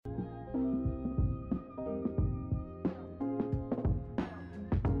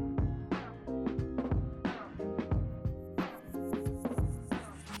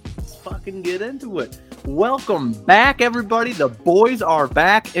fucking get into it. Welcome back, everybody. The boys are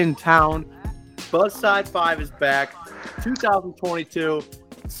back in town. Buzzside 5 is back. 2022.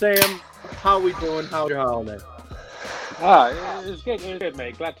 Sam, how we doing? How's your holiday? It was good. It was good,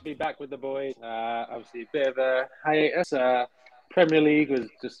 mate. Glad to be back with the boys. Obviously, a bit of a hiatus. Premier League was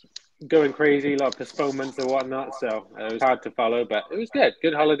just going crazy, a lot of postponements and whatnot, so it was hard to follow, but it was good.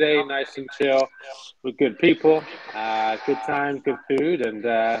 Good holiday, nice and chill, with good people, good times, good food, and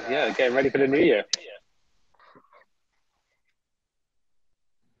getting ready for the new year.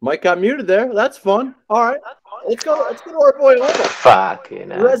 Mike got muted there. That's fun. All right, let's go to our boy Omar. Fucking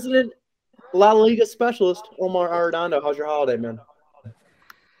resident La Liga specialist, Omar Arredondo. How's your holiday, man?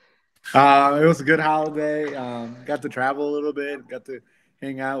 It was a good holiday. Got to travel a little bit. Got to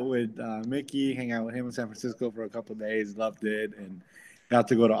hang out with Mickey, hang out with him in San Francisco for a couple of days. Loved it. And got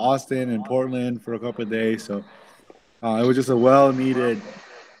to go to Austin and Portland for a couple of days. So it was just a well-needed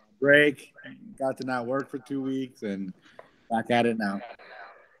break. Got to not work for 2 weeks and back at it now.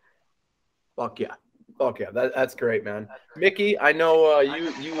 Fuck yeah. That's great, man. Mickey, I know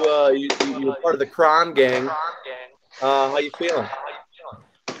you were part of the Cron gang. How you feeling?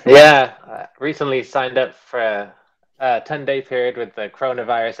 Yeah, recently signed up for a 10-day period with the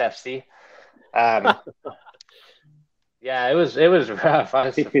Coronavirus FC. Yeah, it was rough. I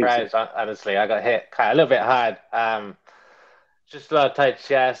was surprised, honestly. I got hit a little bit hard. Just a lot of tight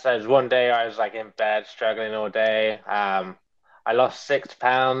chest. There was one day I was like in bed, struggling all day. I lost 6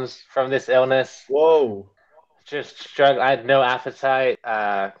 pounds from this illness. Whoa. Just struggled. I had no appetite.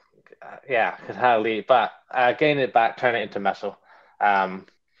 Could hardly eat, but gained it back, turn it into muscle.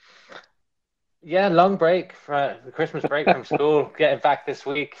 Long break for the Christmas break from school. Getting back this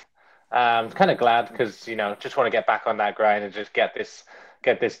week. I'm kind of glad because just want to get back on that grind and just get this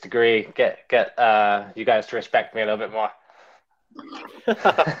degree. Get you guys to respect me a little bit more.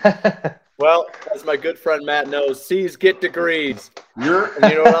 Well, as my good friend Matt knows, C's get degrees. And you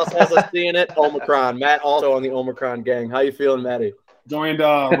know what else has us seeing it? Omicron. Matt also on the Omicron gang. How you feeling, Matty? Joined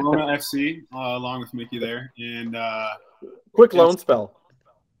Rona FC along with Mickey there, and quick loan spell.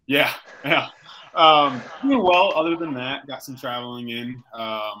 Yeah. Doing well. Other than that, got some traveling in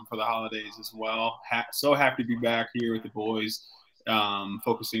for the holidays as well. So happy to be back here with the boys,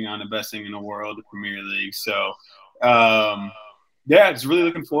 focusing on the best thing in the world, the Premier League. So. Just really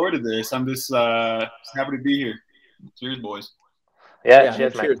looking forward to this. I'm just happy to be here. Cheers, boys. Yeah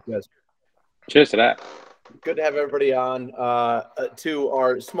cheers, guys. Cheers to that. Good to have everybody on. To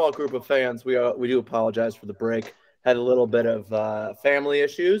our small group of fans, we do apologize for the break. Had a little bit of family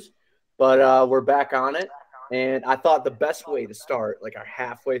issues, but we're back on it. And I thought the best way to start, like our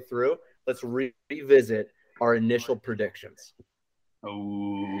halfway through, let's revisit our initial predictions.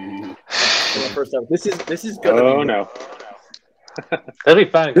 Oh, first up, this is gonna. Oh no. That'll be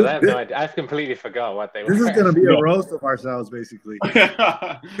fun because I have no idea. I've completely forgot what they were. This is going to be a roast of ourselves, basically.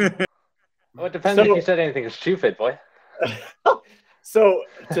 Well, it depends if you said anything stupid, boy. So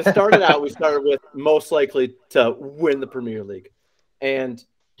to start it out, we started with most likely to win the Premier League. And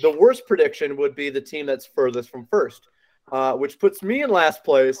the worst prediction would be the team that's furthest from first, which puts me in last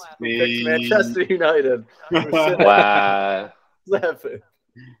place. We picked Manchester United. Wow.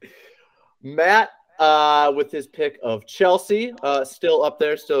 Matt, with his pick of Chelsea, still up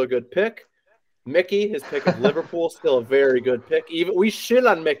there, still a good pick. Mickey, his pick of Liverpool, still a very good pick. Even we shit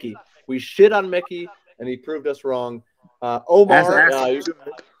on Mickey, and he proved us wrong. Omar,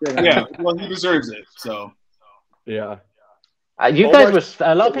 well, he deserves it. So, yeah. You guys were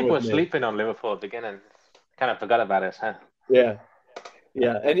a lot of people were sleeping on Liverpool at the beginning. Kind of forgot about us, huh? Yeah.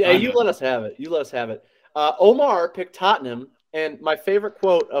 And you let us have it. Omar picked Tottenham. And my favorite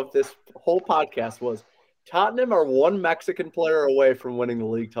quote of this whole podcast was, Tottenham are one Mexican player away from winning the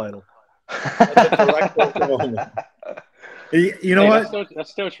league title. That's a direct quote from Omar. You know what?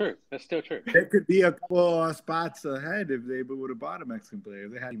 That's still true. There could be a couple spots ahead if they would have bought a Mexican player.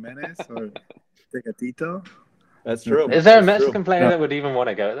 If they had Jimenez or Tecatito. That's true. Is there a Mexican player that would even want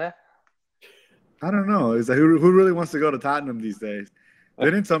to go there? I don't know. It's like, who really wants to go to Tottenham these days?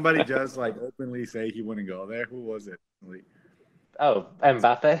 Didn't somebody just openly say he wouldn't go there? Who was it? Oh,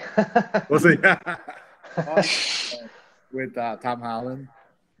 Mbappe. Was it? With Tom Holland.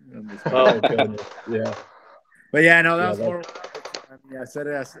 Oh, goodness. Yeah. But yeah, no, that was more. I mean, I said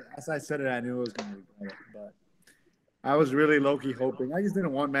it as I said it. I knew it was going to be bad, but I was really low-key hoping. I just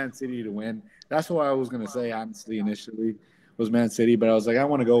didn't want Man City to win. That's what I was going to say, honestly, initially, was Man City. But I was like, I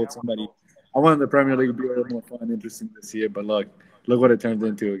want to go with somebody. I wanted the Premier League to be a little more fun and interesting this year. But look what it turned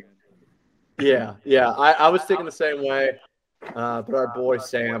into again. Yeah. I was thinking the same way. But our boy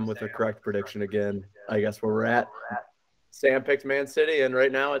Sam with the correct prediction again. I guess where we're at. Sam picked Man City, and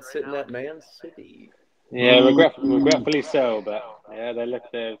right now it's sitting at Man City. Yeah, regretfully so, but yeah,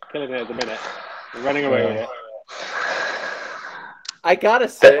 they're killing it at the minute. They're running away with it. I gotta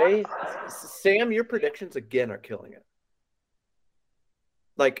say, Sam, your predictions again are killing it.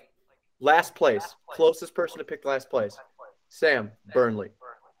 Like last place, closest person to pick last place, Sam Burnley.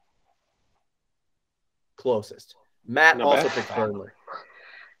 Closest. Matt Not also bad. picked Burnley.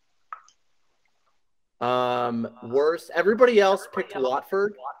 Worst. Everybody else picked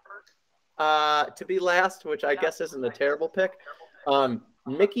Watford to be last, which I guess isn't a terrible pick.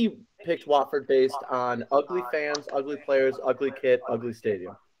 Mickey picked Watford based on ugly fans, ugly players, ugly kit, ugly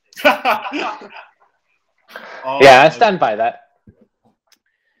stadium. Yeah, I stand by that.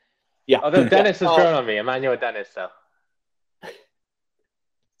 Yeah. Although Dennis has grown on me, Emmanuel Dennis, so.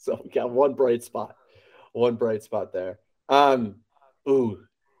 So we got one bright spot there.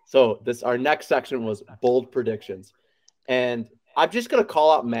 So our next section was bold predictions, and I'm just gonna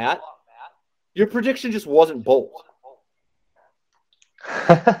call out Matt. Your prediction just wasn't bold.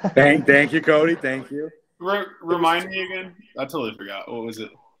 Thank you, Cody. Thank you. Remind me again. I totally forgot. What was it?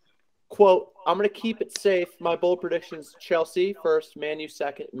 Quote, I'm going to keep it safe. My bold predictions, Chelsea first, Man U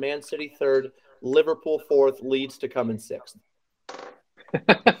second, Man City third, Liverpool fourth, Leeds to come in sixth.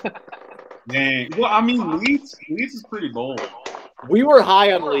 Dang. Well, I mean, Leeds is pretty bold. We were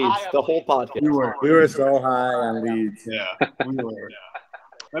high on Leeds the whole podcast. We were so high on Leeds. Yeah, we were.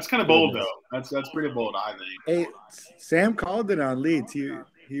 That's kind of bold, though. That's pretty bold, I think. Hey, Sam called it on Leeds.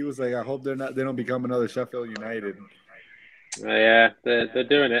 He was like, I hope they don't become another Sheffield United. Yeah, they're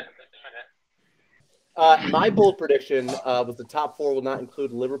doing it. My bold prediction was the top four will not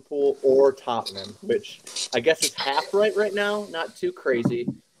include Liverpool or Tottenham, which I guess is half right now. Not too crazy.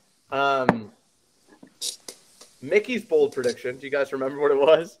 Mickey's bold prediction. Do you guys remember what it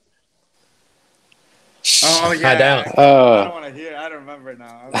was? Oh, yeah. I don't. I don't want to hear it. I don't remember it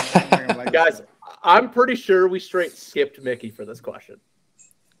now. Guys, I'm pretty sure we straight skipped Mickey for this question.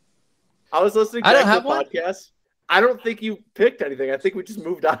 I was listening to the podcast. I don't think you picked anything. I think we just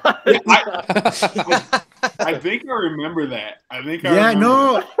moved on. I think I remember that.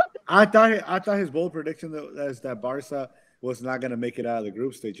 I thought his bold prediction was that Barca was not going to make it out of the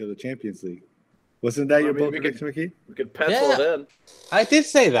group stage of the Champions League. Wasn't that your bold prediction, Mickey? We could pencil it in. I did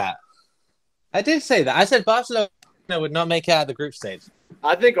say that. I said Barcelona would not make it out of the group stage.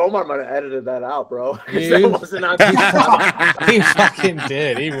 I think Omar might have edited that out, bro. That wasn't on He fucking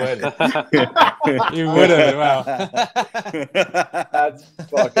did. He would. He would have. Wow. That's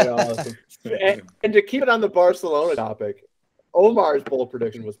fucking awesome. And to keep it on the Barcelona topic, Omar's bold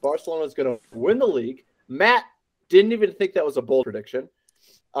prediction was Barcelona's going to win the league. Matt didn't even think that was a bold prediction.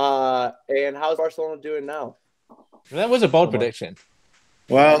 And how's Barcelona doing now? That was a bold prediction.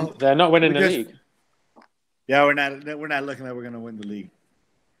 Well, they're not winning the league. Yeah, we're not looking like we're going to win the league.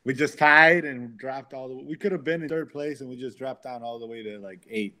 We just tied and dropped we could have been in third place, and we just dropped down all the way to like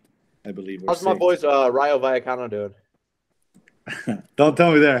 8th, I believe. How's my boys Rayo Vallecano doing? Don't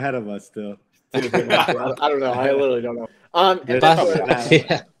tell me they're ahead of us still. I don't know. I literally don't know.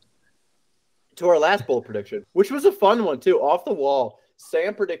 To our last bold prediction, which was a fun one too, off the wall.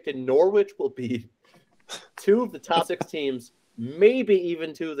 Sam predicted Norwich will be 2 of the top 6 teams, maybe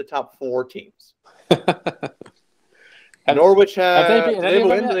even 2 of the top 4 teams. Norwich have they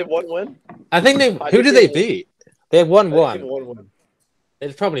win? Do they have 1 win? I think they. Who did they beat? They have 1-1. 1-1.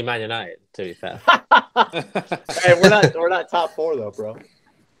 It's probably Man United, to be fair. Hey, we're not top 4 though, bro.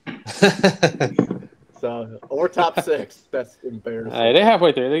 So or top 6. That's embarrassing. They're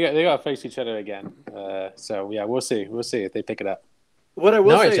halfway through. They got to face each other again. So yeah, we'll see. We'll see if they pick it up. What I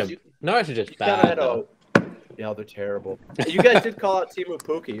will say is Norwich are just bad. Yeah, they're terrible. You guys did call out Timu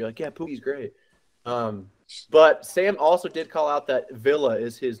Pukki. You're like, yeah, Pukki's great. But Sam also did call out that Villa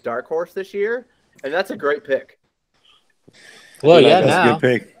is his dark horse this year, and that's a great pick. Well, yeah, that's a good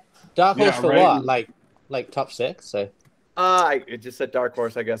pick. Dark horse for what? Like top 6? So. It just said dark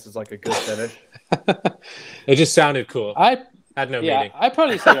horse. I guess is like a good finish. It just sounded cool. I had no meaning. I'd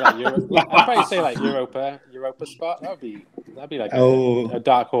probably say Europa spot. That'd be like a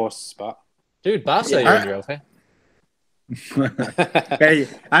dark horse spot. Dude, Barca in Europa. Hey,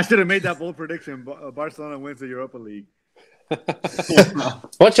 I should have made that bold prediction. Barcelona wins the Europa League.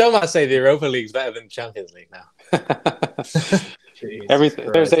 Watch Omar say the Europa League's better than Champions League now.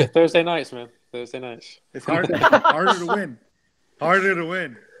 Thursday nights, man. Thursday nights. It's harder to win. Harder to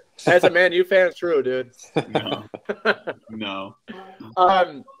win. As a Man U fan, it's true, dude. No.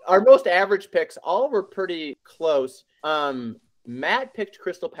 Our most average picks, all were pretty close. Matt picked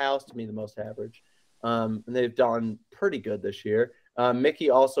Crystal Palace to be the most average. And they've done pretty good this year. Mickey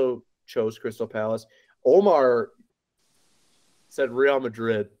also chose Crystal Palace. Omar said Real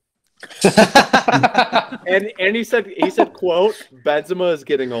Madrid. and he said, quote, Benzema is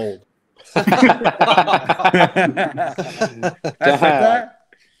getting old.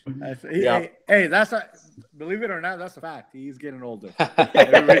 Hey, that's a, believe it or not, that's a fact. He's getting older.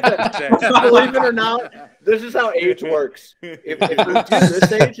 Believe it or not, this is how age works. If you do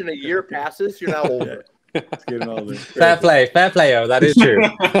this age and a year passes, you're now older. It's getting older. Fair play. That is true.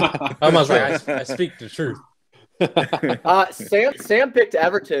 Almost like I speak the truth. Sam picked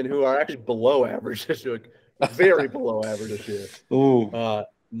Everton, who are actually below average this year, very below average this year. Ooh,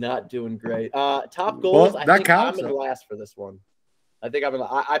 not doing great. Top goals. Well, I think I'm in the last for this one. I think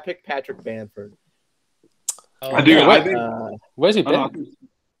I picked Patrick Bamford. Oh, I do. yeah. Where's he been?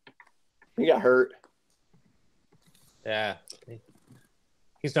 He got hurt. Yeah,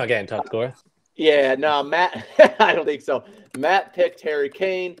 he's not getting top score. Yeah, no, Matt. I don't think so. Matt picked Harry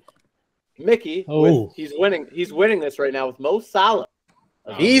Kane. Mickey, he's winning. He's winning this right now with Mo Salah.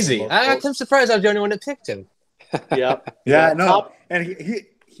 Easy. I'm surprised I was the only one that picked him. Yep. Yeah, no, and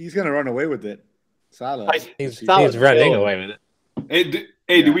he's gonna run away with it. Salah. He's running away with it.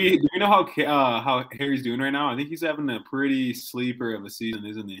 Hey, do we know how Harry's doing right now? I think he's having a pretty sleeper of a season,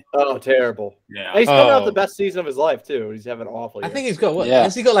 isn't he? Oh, terrible! Yeah, he's coming off the best season of his life too. He's having an awful year. I think he's got what? Yeah.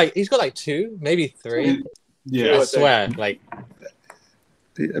 Has he got like 2, maybe 3? Yeah, I swear, like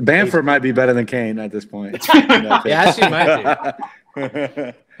Bamford might be better than Kane at this point. Yeah, actually might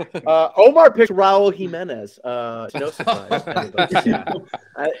be. Omar picked Raul Jimenez. No surprise. Yeah.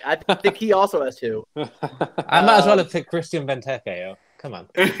 I think he also has 2. I might as well have picked Christian Benteke. Yo. Come on.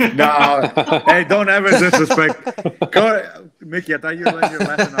 No, hey, don't ever disrespect. Mickey, I thought you learned your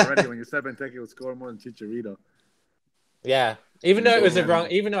lesson already when you said Benteke would score more than Chicharito. Yeah, even though it was wrong,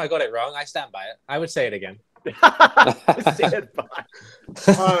 even though I got it wrong, I stand by it. I would say it again.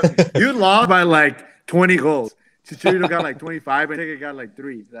 You lost by like 20 goals. Chicharito got like 25, and Benteke got like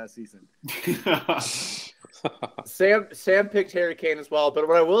 3 that season. Sam picked Harry Kane as well, but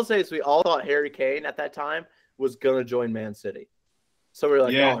what I will say is we all thought Harry Kane at that time was gonna join Man City. So we're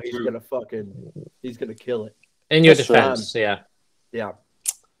like, he's gonna kill it. In your defense, yeah.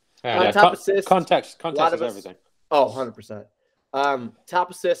 Top assists. Context is everything. Oh, 100%.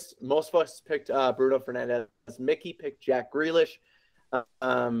 Top assists. Most of us picked Bruno Fernandes. Mickey picked Jack Grealish.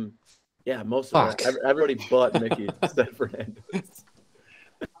 Most of it. Everybody but Mickey said Fernandes.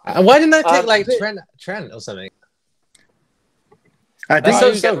 Why didn't I pick like Trent or something? I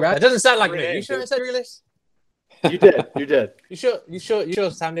think so right. It doesn't sound like me. You sure I said Grealish? You did. You sure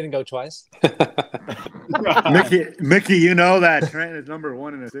Sam didn't go twice? Mickey, you know that Trent is number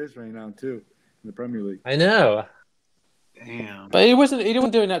 1 in assists right now too in the Premier League. I know. Damn. But he wasn't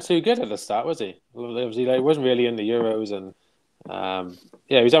doing that too good at the start, was he? He wasn't really in the Euros, and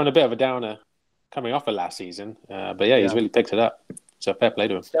he was having a bit of a downer coming off of last season. But he's really picked it up. So fair play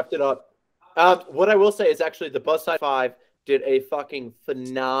to him. Stepped it up. What I will say is actually the Buzzside 5 did a fucking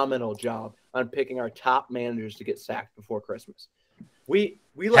phenomenal job on picking our top managers to get sacked before Christmas. We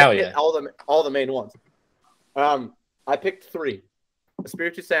hit all the main ones. I picked 3.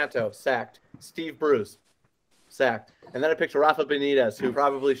 Espiritu Santo, sacked. Steve Bruce, sacked. And then I picked Rafa Benitez, who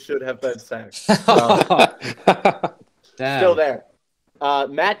probably should have been sacked. Still there.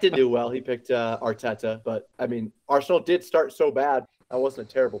 Matt didn't do well. He picked Arteta. But, I mean, Arsenal did start so bad. That wasn't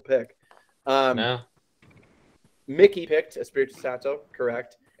a terrible pick. No. Mickey picked Espiritu Santo,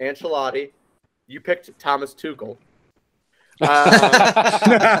 correct. Ancelotti. You picked Thomas Tuchel.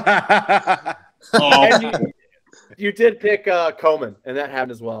 And you did pick Coman, and that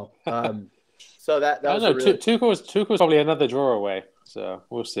happened as well. So that was really... Tuchel's probably another draw away. So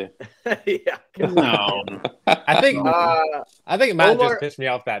we'll see. Yeah. No. I think Matt just pissed me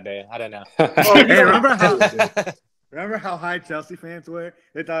off that day. I don't know. Hey, remember how high Chelsea fans were?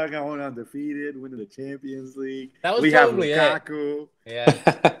 They thought I got one undefeated, winning the Champions League. That was we totally have Lukaku. Yeah.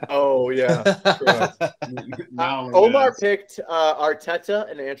 Oh yeah. Omar picked Arteta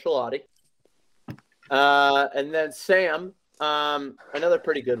and Ancelotti. And then Sam, another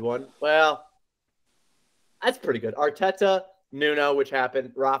pretty good one. Well, that's pretty good. Arteta, Nuno, which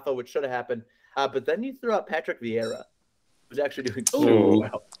happened. Rafa, which should have happened. But then you threw out Patrick Vieira, who's actually doing so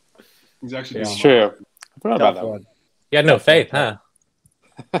well. He's actually it's true. I forgot about that one. You had no faith, huh?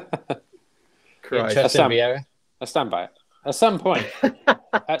 Christ. I stand by it.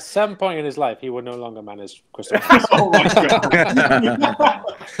 At some point in his life, he would no longer manage Crystal Palace. Oh my god!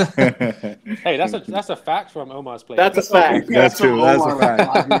 Hey, that's a fact from Omar's play. That's a fact. That's true. That's a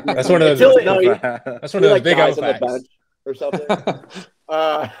fact. That's one of those. That's one of those big old facts. Or something.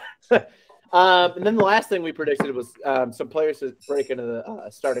 And then the last thing we predicted was some players to break into the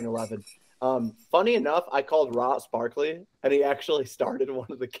starting 11. Funny enough, I called Ross Barkley, and he actually started one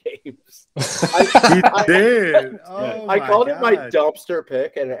of the games. He did. Oh, I called it my God. dumpster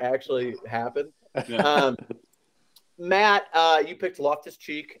pick, and it actually happened. Yeah. Matt, you picked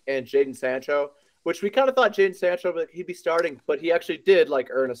Loftus-Cheek and Jadon Sancho, which we kind of thought Jadon Sancho he'd be starting, but he actually did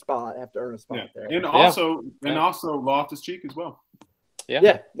earn a spot. Have to earn a spot there, and also Loftus-Cheek as well.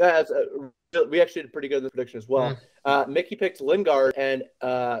 Yeah, we actually did pretty good in the prediction as well. Mickey picked Lingard, and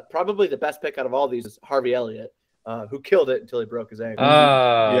probably the best pick out of all these is Harvey Elliott, who killed it until he broke his ankle.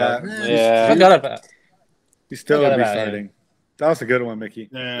 Yeah. Forgot about. He's still going to be starting. That was a good one, Mickey.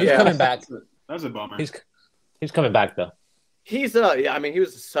 He's coming back. That's a bummer. He's coming back though. He's he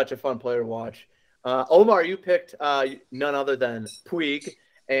was such a fun player to watch. Omar, you picked none other than Puig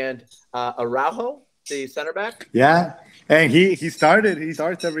and Araujo, the center back. Yeah, and he started. He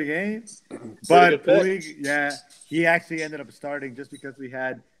starts every game. But Puig, he actually ended up starting just because we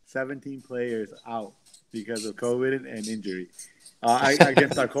had 17 players out because of COVID and injury.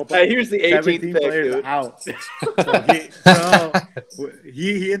 Against our Copa, here's the 18th pick, players dude. out.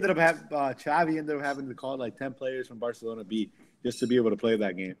 He ended up having Xavi ended up having to call 10 players from Barcelona B just to be able to play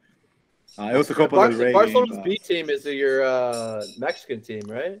that game. It was the Copa del Rey. Barcelona's B team is your Mexican team,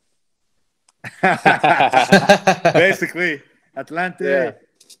 right? Basically, Atlante. Yeah.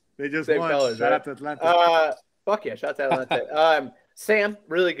 They just Same won. colors, Shout right? out to Atlante. Fuck yeah, shout out to Atlante. Sam,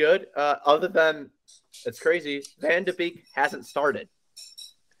 really good. Other than it's crazy, Van de Beek hasn't started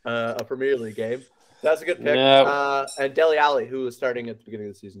a Premier League game. That's a good pick. No. And Dele Alli, who was starting at the beginning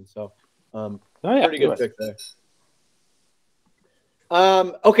of the season. So, pretty good pick there.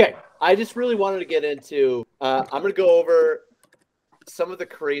 Okay, I just really wanted to get into. I'm going to go over some of the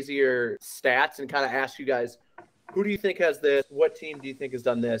crazier stats and kind of ask you guys, who do you think has this? What team do you think has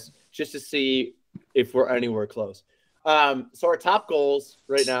done this? Just to see if we're anywhere close. So our top goals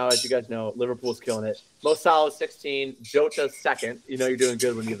right now, as you guys know, Liverpool's killing it. Mo Salah 16, Jota's second. You know you're doing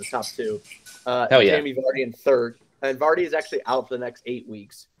good when you have the top two. Hell yeah. Jamie Vardy in third. And Vardy is actually out for the next 8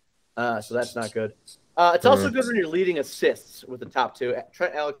 weeks. So that's not good. It's also good when you're leading assists with the top two.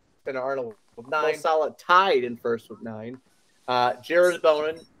 Trent Alexander-Arnold with 9. Salah tied in first with 9. Jared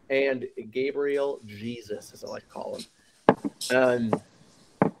Bowen and Gabriel Jesus, as I like to call him.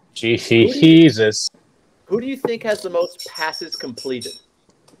 Jesus. Who do you think has the most passes completed?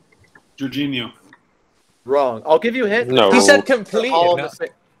 Jorginho. Wrong. I'll give you a hint. No. He said completed. I'll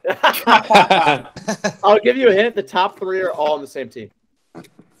give you a hint. The top 3 are all on the same team.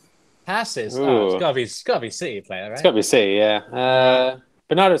 Passes? Oh, it's gotta be City player, right? It's gotta be City, yeah.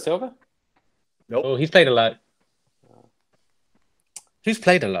 Bernardo Silva? Nope. Oh, he's played a lot. Who's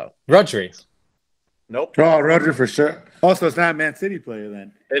played a lot? Rodri. Nope. Oh, Roger for sure. Also, it's not a Man City player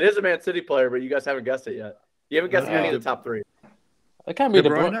then. It is a Man City player, but you guys haven't guessed it yet. You haven't guessed any of the top 3. It can't be De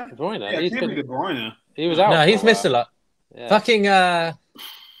De Bruyne? Bruyne. Yeah, it can't be De Bruyne. He was out. No, he's missed a lot. Yeah. Fucking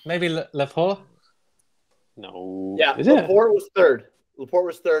maybe Laporte. No. Yeah, Is it? Laporte was third.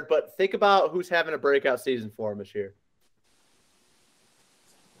 But think about who's having a breakout season for him this year.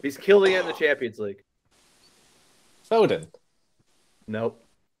 He's killing it in the Champions League. Foden. Nope.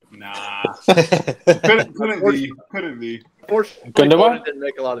 Nah. Couldn't be. Unfortunately, Gundogan? Foden didn't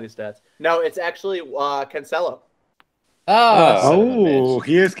make a lot of these stats. No, it's actually Cancelo. Oh,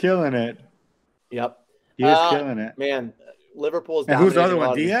 he is killing it. Yep. He is killing it. Man, Liverpool's And who's the dominating other a lot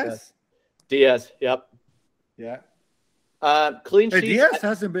one? of these Diaz? stats. Diaz, yep. Yeah. Clean Hey, sheets. Diaz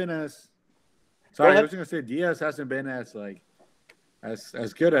hasn't been as. Sorry, I ahead. was gonna say Diaz hasn't been as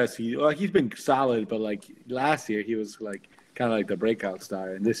as good as he's been solid, but last year he was kind of like the breakout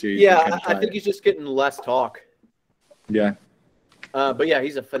star, and this year he's been kind of I think he's just getting less talk. Yeah. But yeah,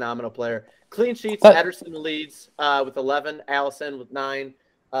 he's a phenomenal player. Clean sheets, Ederson leads with 11, Allison with 9,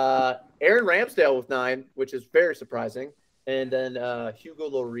 Aaron Ramsdale with 9, which is very surprising, and then Hugo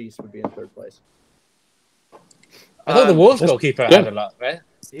Lloris would be in third place. I thought the Wolves goalkeeper had a lot, right?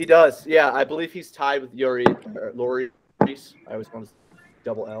 He does, yeah. I believe he's tied with Lloris. I always want to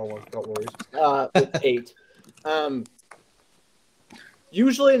double L when I spell Lloris. With 8.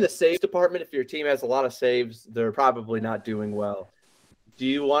 Usually in the save department, if your team has a lot of saves, they're probably not doing well. Do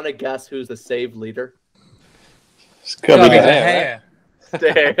you want to guess who's the save leader? It's gotta be there.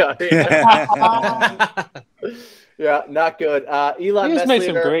 Yeah, not good. Elon He's made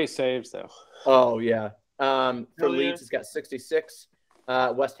some Meslier. great saves, though. Oh, yeah. For Leeds, he's got 66.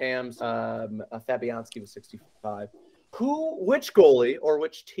 West Ham's Fabianski with 65. Which goalie or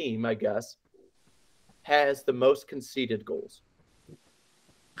which team, I guess, has the most conceded goals?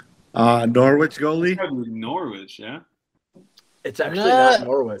 Norwich goalie. Norwich, yeah. It's actually not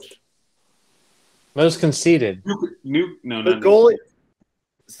Norwich. Most conceded. No. The goalie.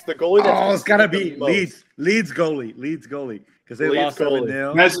 It's the goalie that's it's gotta be the most. Leeds goalie because they Leeds lost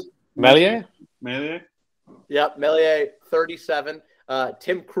goalie. 7-0. Melier? Yep, Melier 37.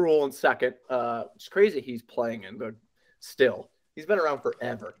 Tim Krul in second. It's crazy he's playing in, but still, he's been around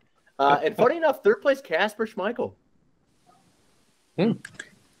forever. And funny enough, third place Casper Schmeichel.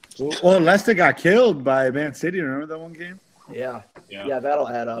 Well, Leicester got killed by Man City. Remember that one game? Yeah, that'll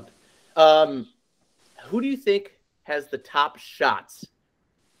add up. Who do you think has the top shots?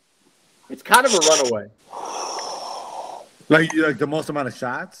 It's kind of a runaway. Like the most amount of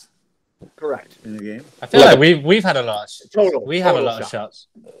shots? Correct. In the game? I feel like we've had a lot. Total. We have a lot of shots.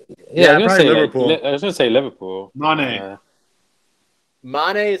 Yeah, probably say Liverpool. I was going to say Liverpool. Mane.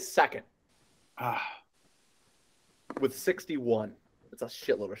 Mane is second with 61. That's a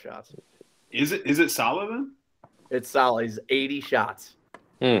shitload of shots. Is it Salah then? It's solid. He's 80 shots.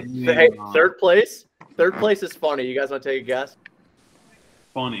 Yeah. Hey, third place. Third place is funny. You guys want to take a guess?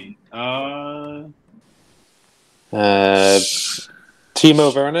 Funny. Timo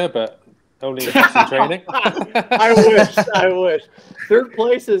Werner, but only in training. I wish. Third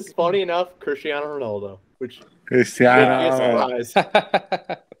place is funny enough. Cristiano Ronaldo, which Cristiano. should be a surprise.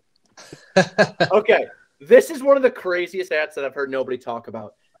 Okay, this is one of the craziest stats that I've heard nobody talk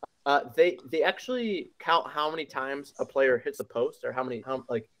about. They actually count how many times a player hits the post, or how the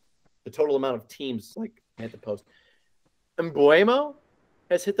total amount of teams hit the post. Mbuemo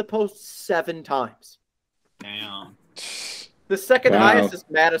has hit the post 7 times. Damn. The second highest is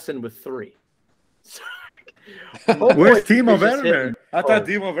Madison with 3. Where's Timo Werner? I thought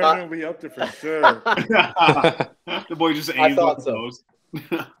Timo Werner would be up there for sure. The boy just aims thought at the so. post.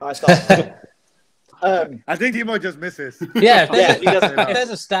 I thought so. I think Timo just misses. Yeah, he doesn't. if there's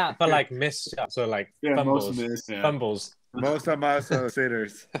a stat for missed shots or fumbles, most of this, yeah. fumbles. Most of us are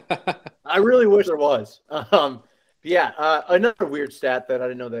sitters. I really wish there was. Another weird stat that I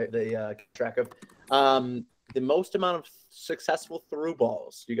didn't know they kept track of. The most amount of successful through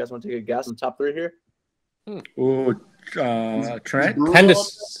balls. Do you guys want to take a guess on the top 3 here? Ooh, Trent?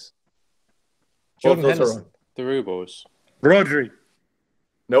 Henderson. Jordan Both those are Henderson. wrong. Through balls. Rodri.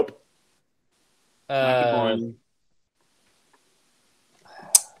 Nope. Declan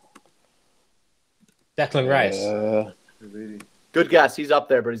Rice. Good guess. He's up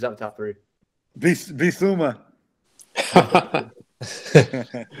there, but he's not the top 3. Bissouma.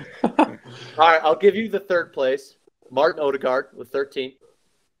 All right, I'll give you the third place. Martin Odegaard with 13.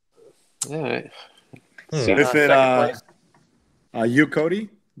 All right. Is it you, Cody?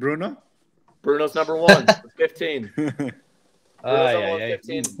 Bruno? Bruno's number 1 with 15. Bruno's number 1 with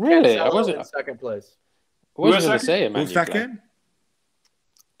 15. Really? Cancelo I wasn't in second place. I wasn't going to say it, man. Who's second?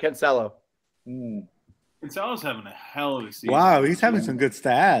 Cancelo. Cancelo's having a hell of a season. Wow, he's having some good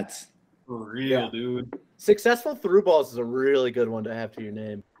stats. For real, dude. Successful through balls is a really good one to have to your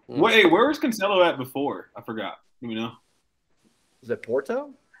name. Wait, where was Cancelo at before? I forgot. Do we know? Is it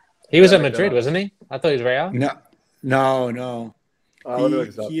Porto? He was at Madrid, wasn't he? I thought he was Real. No.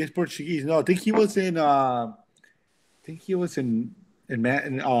 He is Portuguese. No, I think he was in.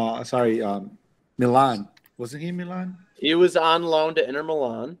 Milan. Wasn't he in Milan? He was on loan to Inter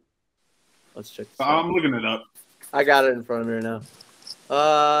Milan. Let's check this out. I'm looking it up. I got it in front of me right now.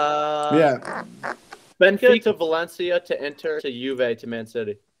 Yeah. Benfica to Valencia to Inter to Juve to Man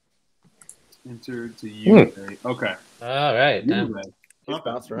City. Inter to Juve. Okay. All right. He's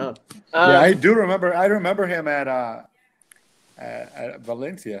bounced around. Yeah, I do remember. I remember him at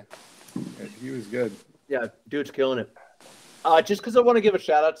Valencia. He was good. Yeah, dude's killing it. Just because I want to give a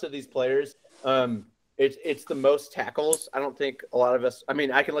shout out to these players. It's the most tackles. I don't think a lot of us. I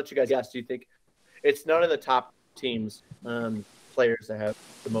mean, I can let you guys guess. Do you think it's none of the top teams players that have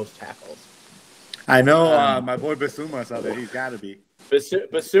the most tackles? I know my boy Bissouma's out there. He's got to be.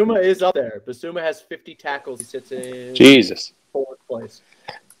 Bissouma is up there. Bissouma has 50 tackles. He sits in Jesus. 4th place.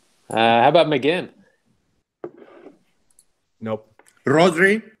 How about McGinn? Nope.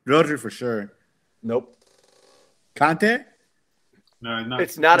 Rodri for sure. Nope. Conte? No,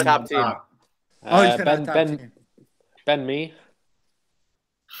 it's not a top team. He's not top team. Ben Mee?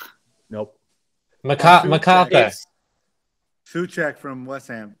 Nope. MacArthur. Souček from West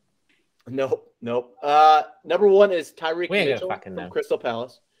Ham. Nope. Number 1 is Tyreek Mitchell from Crystal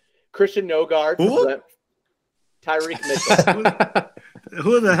Palace. Christian Nogard. Who? Tyreek Mitchell.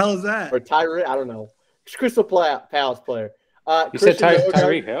 Who the hell is that? Or Tyreek, I don't know. Crystal Palace player. You said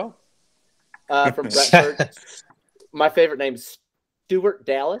Tyreek Hill? From Brentford. My favorite name is Stuart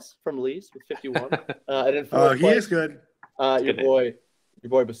Dallas from Leeds with 51. And in he is good. Your boy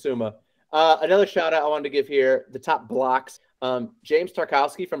Bissouma. Another shout out I wanted to give here: the top blocks. James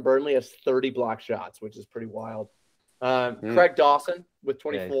Tarkowski from Burnley has 30 block shots, which is pretty wild. Craig Dawson with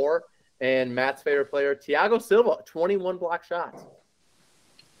 24. And Matt's favorite player, Thiago Silva, 21 block shots.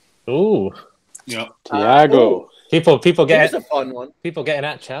 Ooh. Yep. Thiago. People Here's get a fun one. people getting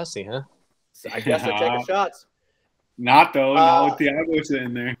at Chelsea, huh? So I guess they're taking shots. Not though. Not with Thiago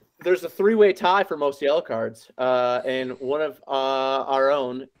sitting there. There's a 3-way tie for most yellow cards, and one of our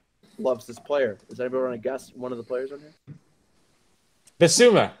own loves this player. Does anybody want to guess one of the players on here?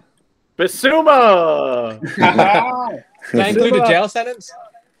 Bissouma. Bissouma! Does that include a jail sentence?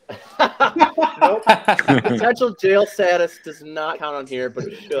 Nope. Potential jail status does not count on here, but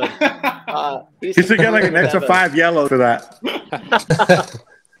it should. He should get like an extra 5 yellows for that.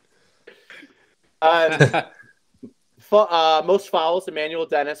 Most fouls, Emmanuel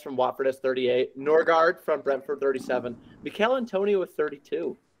Dennis from Watford has 38. Norgard from Brentford, 37. Mikel Antonio with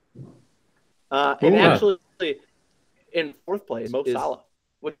 32. And actually, in 4th place, Mo Salah,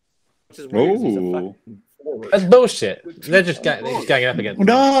 which is weird. He's a fucking forward. That's bullshit. They're just ganging up against them.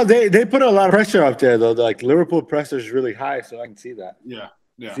 No, they put a lot of pressure up there though. Like Liverpool pressure is really high, so I can see that. Yeah.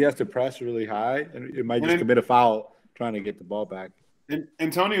 If he has to press really high, and it might just commit a foul trying to get the ball back. And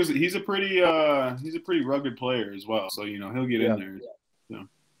Antonio's he's a pretty rugged player as well. So he'll get in there. Yeah.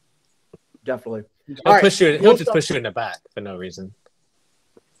 Definitely. He'll just push you in the back for no reason.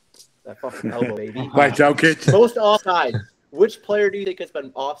 That fucking elbow, baby. By Jokic. Most offsides. Which player do you think has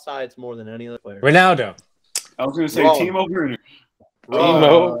been offsides more than any other player? Ronaldo. I was going to say Timo Werner.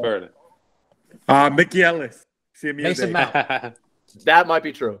 Timo Werner. Mickey Ellis. Mason Mount. That might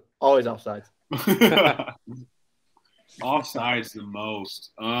be true. Always offsides. Offsides the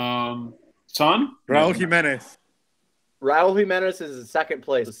most. Son? Raul Jimenez. Raul Jimenez is in 2nd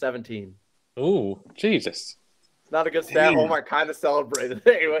place with 17. Ooh. Jesus. Not a good stat. Omar kind of celebrated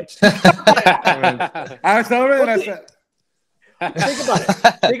anyway. I celebrated. I said. Think about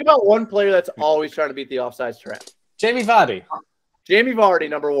it. Think about one player that's always trying to beat the offsides trap. Jamie Vardy. Jamie Vardy,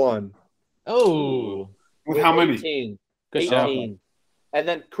 number 1. Oh. With how many? 18. Good 18. And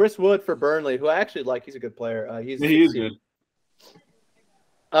then Chris Wood for Burnley, who I actually like. He's a good player. He is good.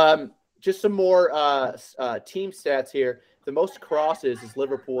 Just some more team stats here. The most crosses is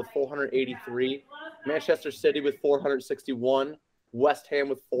Liverpool with 483, Manchester City with 461, West Ham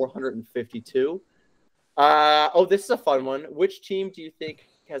with 452. This is a fun one. Which team do you think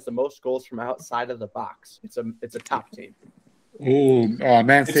has the most goals from outside of the box? It's a top team. Ooh,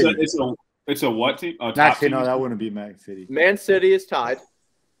 Man City. It's a what team? Actually, no, that wouldn't be Man City. Man City is tied.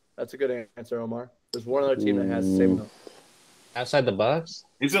 That's a good answer, Omar. There's one other team that has the same number. Outside the box?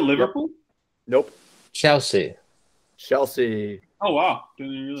 Is it Liverpool? Nope. Chelsea. Oh, wow.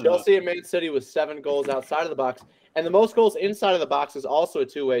 Didn't even realize Chelsea and Man City with 7 goals outside of the box. And the most goals inside of the box is also a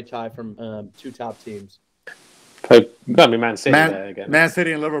 2-way tie from 2 top teams. Gotta be Man City there again. Man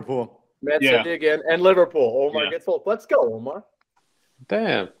City and Liverpool. Man City again. And Liverpool. Omar gets full. Let's go, Omar.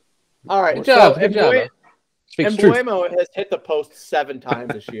 Damn. All right. Good job. Mbuemo has hit the post 7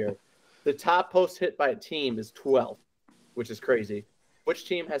 times this year. The top post hit by a team is 12, which is crazy. Which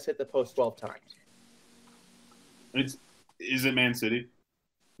team has hit the post 12 times? Is it Man City?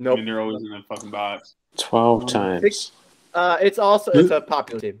 Nope. I mean, they're always in the fucking box. 12 times. It's a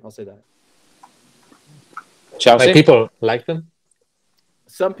popular team. I'll say that. Chelsea? Like people like them?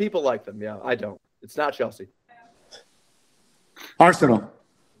 Some people like them. Yeah, I don't. It's not Chelsea. Arsenal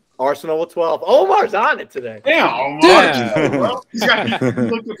with 12. Omar's on it today. Damn, Omar. He's looked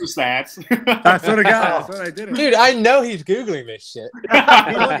up the stats. I swear to God, that's what I did. Dude, I know he's Googling this shit.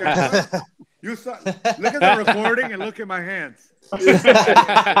 Look at the recording and look at my hands. I'm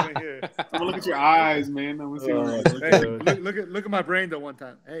gonna look at your eyes, man. I'm gonna see hey, look at my brain though one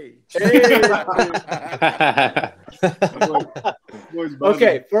time. Hey.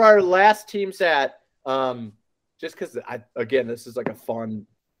 Okay, for our last team stat, just because again, this is like a fun,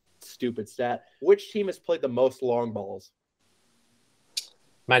 stupid stat. Which team has played the most long balls?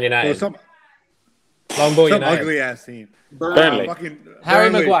 Man United. Well, Long ball some United. ugly ass team. Burnley. Harry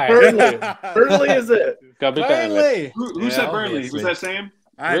Burnley. Maguire. Burnley is it? Gotta be Burnley. Who said Burnley? Obviously. Was that Sam?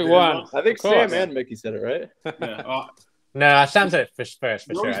 Route 1. I think Sam and Mickey said it, right? Yeah. No, Sam said it first for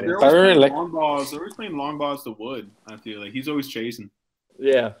sure. They're always playing long balls to Wood, I feel like. He's always chasing.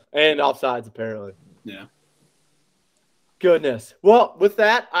 Yeah, and offsides apparently. Yeah. Goodness. Well, with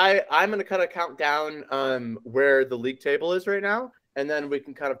that, I'm going to kind of count down where the league table is right now, and then we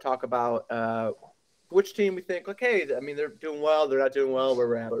can kind of talk about which team we think, okay, I mean, they're doing well, they're not doing well, where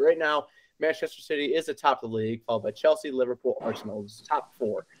we're at. But right now, Manchester City is the top of the league, followed by Chelsea, Liverpool, Arsenal. This is the top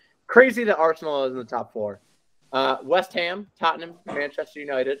 4. Crazy that Arsenal is in the top 4. West Ham, Tottenham, Manchester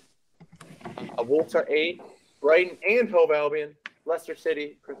United. Wolves are 8. Brighton and Hove Albion. Leicester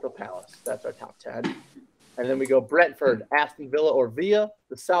City, Crystal Palace. That's our top 10. And then we go Brentford, Aston Villa or Villa,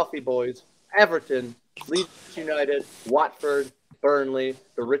 the Southie Boys, Everton, Leeds United, Watford, Burnley,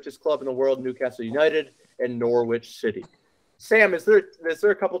 the richest club in the world, Newcastle United, and Norwich City. Sam, is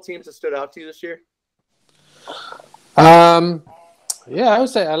there a couple teams that stood out to you this year? Yeah, I would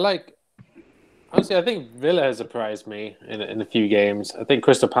say honestly, I think Villa has surprised me in a few games. I think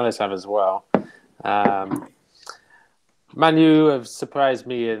Crystal Palace have as well. Man U have surprised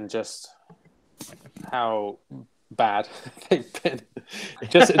me in just how bad they've been.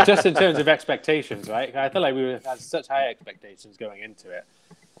 just in terms of expectations, right? I feel like we had such high expectations going into it.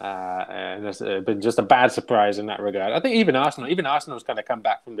 And it's been just a bad surprise in that regard. I think even Arsenal's kind of come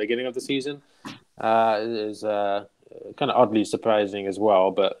back from the beginning of the season. Is kind of oddly surprising as well,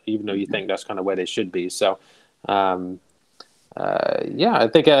 but even though you think that's kind of where they should be. So, I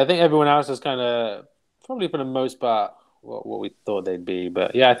think everyone else is kind of probably for the most part what we thought they'd be.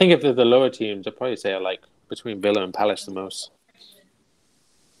 But yeah, I think if they're the lower teams, I'd probably say like between Villa and Palace the most.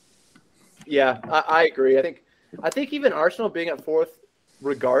 Yeah, I agree. I think even Arsenal being at fourth,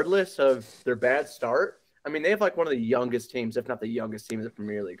 regardless of their bad start, I mean, they have like one of the youngest teams, if not the youngest team in the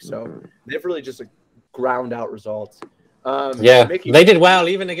Premier League. So they've really just ground out results. They did well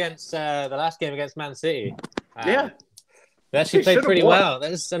even against the last game against Man City. They actually played pretty well.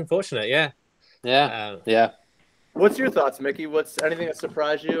 That is unfortunate. Yeah. What's your thoughts, Mickey? What's anything that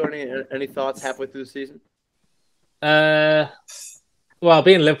surprised you? Any thoughts halfway through the season? Well,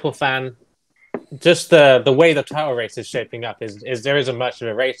 being a Liverpool fan, just the way the title race is shaping up is there isn't much of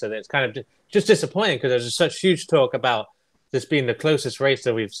a race, and it's kind of just disappointing because there's such huge talk about this being the closest race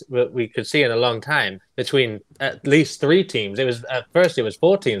that we could see in a long time between at least three teams. It was at first it was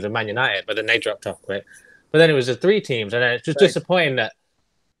 4 teams with Man United, but then they dropped off quick. But then it was the 3 teams, and it's just disappointing that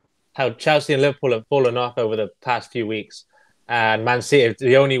how Chelsea and Liverpool have fallen off over the past few weeks, and Man City are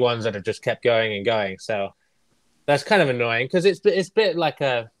the only ones that have just kept going and going. So that's kind of annoying because it's a bit like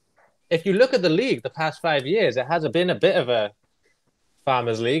if you look at the league the past 5 years, it has been a bit of a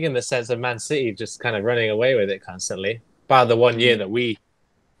farmers league in the sense of Man City just kind of running away with it constantly. Bar the 1 year that we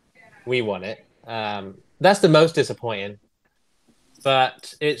won it. That's the most disappointing.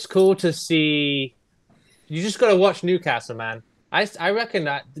 But it's cool to see. You just got to watch Newcastle, man. I reckon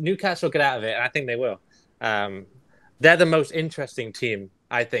that Newcastle will get out of it, and I think they will. They're the most interesting team,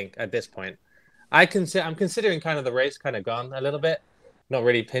 I think, at this point. I'm considering kind of the race kind of gone a little bit. Not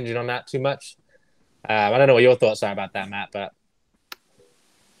really pinging on that too much. I don't know what your thoughts are about that, Matt, but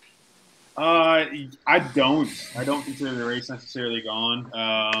I don't consider the race necessarily gone.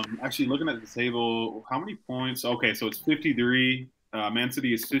 Actually, looking at the table, how many points? Okay, so it's 53. Man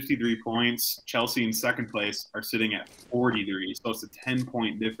City is 53 points. Chelsea in second place are sitting at 43. So it's a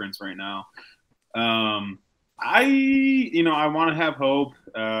 10-point difference right now. I want to have hope.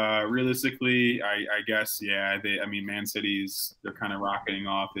 Realistically, I guess, yeah. Man City's they're kind of rocketing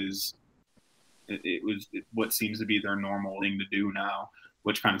off. It was what seems to be their normal thing to do now,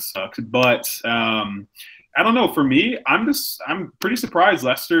 which kind of sucks. But I don't know. For me, I'm pretty surprised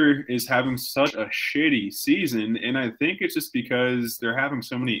Leicester is having such a shitty season, and I think it's just because they're having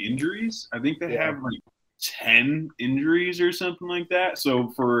so many injuries. I think they have like 10 injuries or something like that.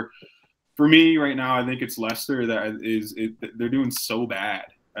 So for me right now, I think it's Leicester they're doing so bad.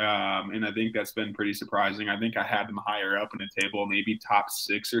 And I think that's been pretty surprising. I think I had them higher up in the table, maybe top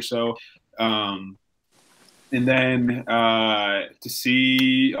 6 or so. And then to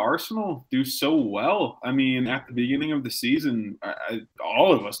see Arsenal do so well. I mean, at the beginning of the season,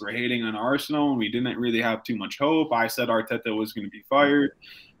 all of us were hating on Arsenal, and we didn't really have too much hope. I said Arteta was going to be fired.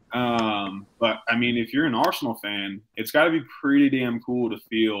 But, I mean, if you're an Arsenal fan, it's got to be pretty damn cool to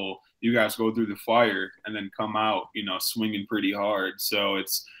feel you guys go through the fire and then come out, swinging pretty hard. So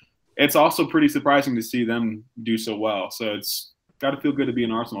it's also pretty surprising to see them do so well. So it's got to feel good to be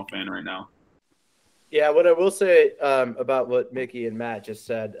an Arsenal fan right now. Yeah, what I will say about what Mickey and Matt just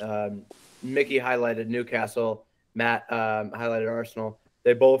said, Mickey highlighted Newcastle, Matt highlighted Arsenal.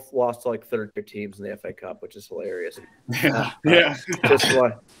 They both lost to like third-tier teams in the FA Cup, which is hilarious. Yeah. Just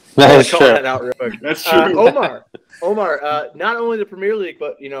want That's to call true. that out real quick. That's true. Omar, not only the Premier League,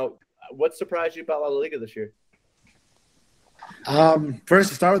 but, what surprised you about La Liga this year? First,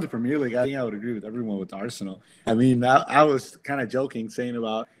 to start with the Premier League, I think I would agree with everyone with Arsenal. I mean, I was kind of joking, saying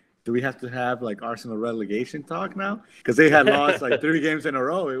about, do we have to have like Arsenal relegation talk now? Because they had lost like 3 games in a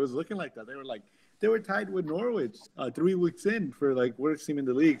row. It was looking like that. They were tied with Norwich 3 weeks in for like worst team in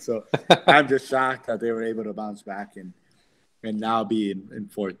the league. So I'm just shocked that they were able to bounce back and now be in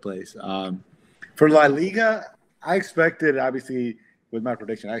 4th place. For La Liga, I expected, obviously, with my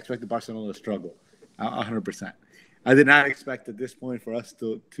prediction, I expected Barcelona to struggle 100%. I did not expect at this point for us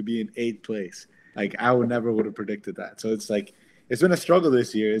to be in 8th place. Like I would have predicted that. So it's like it's been a struggle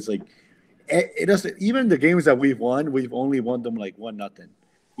this year. It's like it doesn't even the games that we've won, we've only won them like 1-0.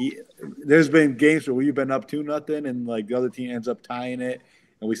 There's been games where we've been up 2-0 and like the other team ends up tying it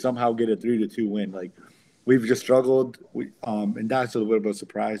and we somehow get a 3-2 win. Like we've just struggled. And that's a little bit of a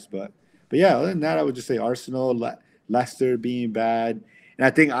surprise. But yeah, other than that, I would just say Arsenal, Leicester being bad. And I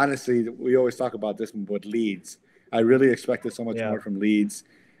think honestly, we always talk about this with Leeds. I really expected so much more from Leeds.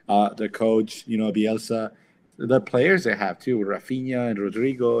 The coach, Bielsa. The players they have too, Rafinha and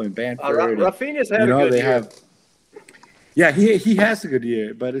Rodrigo and Bamford. Rafinha's had a good year. Yeah, he has a good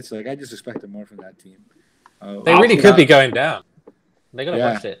year, but it's like I just expected more from that team. They really could be going down. They gotta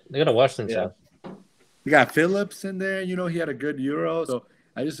watch it. They gotta watch themselves. You got Phillips in there. He had a good Euro, so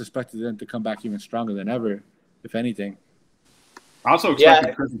I just expected them to come back even stronger than ever, if anything. I also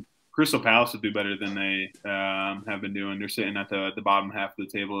expected Crystal Palace to do better than they have been doing. They're sitting at the bottom half of the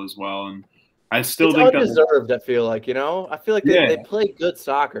table as well, and I still think undeserved. I feel like I feel like they play good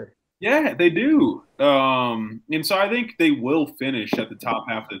soccer. Yeah, they do. And so I think they will finish at the top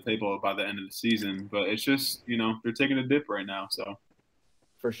half of the table by the end of the season. But it's just, they're taking a dip right now. So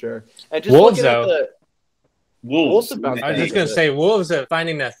for sure. And just Wolves, looking at though. Wolves. I was just going to say, Wolves are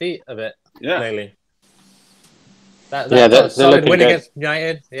finding their feet a bit lately. They're solid win good. against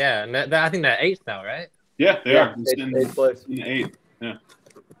United. Yeah, and I think they're 8th now, right? Yeah, they are. Eighth place. In 8th. Yeah.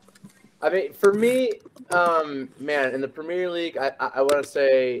 I mean, for me, man, in the Premier League, I want to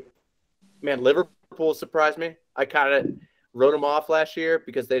say, man, Liverpool surprised me. I kind of wrote them off last year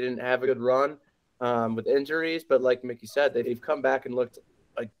because they didn't have a good run with injuries. But like Mickey said, they've come back and looked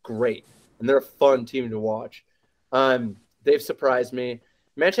like great, and they're a fun team to watch. They've surprised me.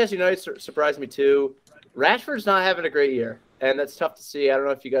 Manchester United surprised me too. Rashford's not having a great year, and that's tough to see. I don't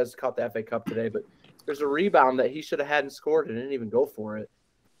know if you guys caught the FA Cup today, but there's a rebound that he should have hadn't scored and didn't even go for it.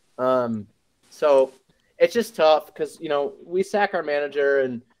 So it's just tough because, we sack our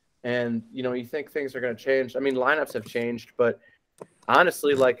manager and you think things are going to change. I mean, lineups have changed, but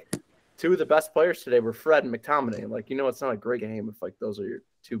honestly, like 2 of the best players today were Fred and McTominay. Like, it's not a great game if like those are your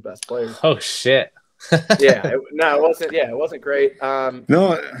 2 best players. Oh shit. It wasn't. Yeah, it wasn't great.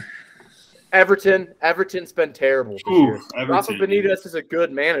 No. Everton's been terrible this year. Rafa Benitez is a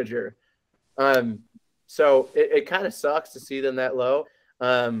good manager. So it kind of sucks to see them that low.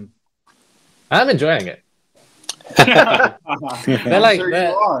 I'm enjoying it. They're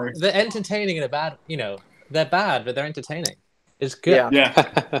entertaining in a bad, they're bad, but they're entertaining. It's good.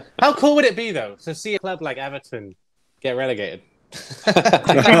 Yeah. How cool would it be though to see a club like Everton get relegated?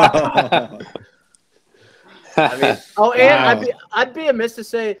 I mean, and I'd be amiss to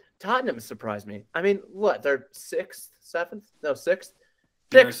say Tottenham surprised me. I mean, what? They're 6th, 7th? No, 6th.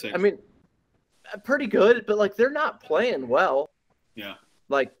 6th. I mean, pretty good, but like they're not playing well. Yeah.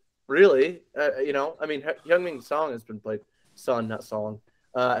 Like really, I mean, Heung-min Son has been played.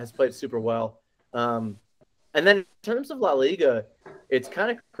 Has played super well. And then in terms of La Liga, it's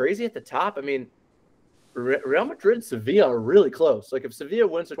kind of crazy at the top. I mean, Real Madrid and Sevilla are really close. Like if Sevilla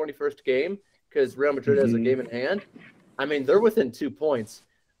wins the 21st game because Real Madrid has a game in hand, I mean, they're within 2 points.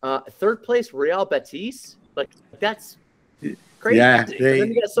 3rd place, Real Betis. Like that's crazy. Yeah,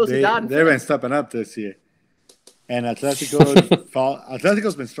 then you got Sociedad. They've been stepping up this year. And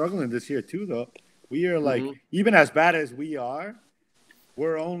Atletico's been struggling this year too, though. We are like, even as bad as we are,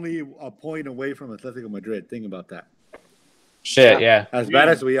 we're only a point away from Atletico Madrid. Think about that. Shit, yeah. As bad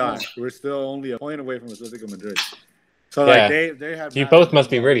as we are, we're still only a point away from Atletico Madrid. So like they have. You both must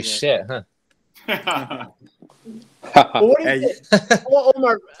be really shit, huh? Well, what do you think? Well,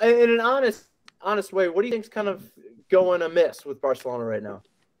 Omar, in an honest way, what do you think's kind of going amiss with Barcelona right now?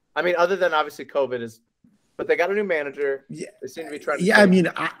 I mean, other than obviously COVID is, but they got a new manager. Yeah, they seem to be trying to. Yeah, I mean,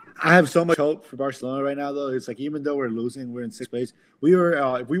 I have so much hope for Barcelona right now, though. It's like even though we're losing, we're in 6th place. We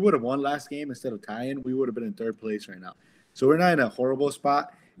were if we would have won last game instead of tying, we would have been in 3rd place right now. So we're not in a horrible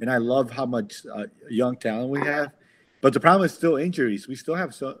spot, and I love how much young talent we have. But the problem is still injuries. We still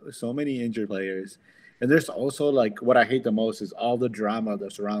have so many injured players. And there's also, like, what I hate the most is all the drama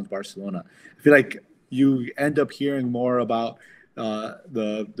that surrounds Barcelona. I feel like you end up hearing more about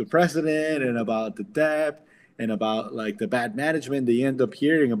the president and about the debt and about, like, the bad management. They end up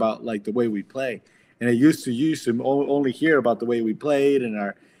hearing about, like, the way we play. And it used to only hear about the way we played and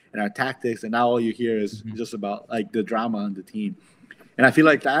our tactics. And now all you hear is just about, like, the drama on the team. And I feel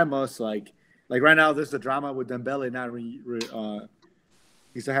like that must, like right now, there's the drama with Dembele not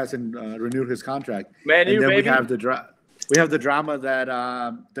he still hasn't renewed his contract. Man, and then baby. we have the drama that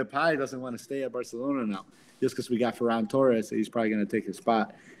Depay doesn't want to stay at Barcelona now, just because we got Ferran Torres. He's probably going to take his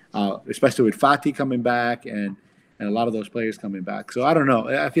spot, especially with Fati coming back and and a lot of those players coming back. So I don't know.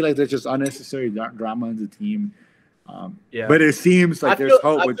 I feel like there's just unnecessary drama in the team. But it seems like there's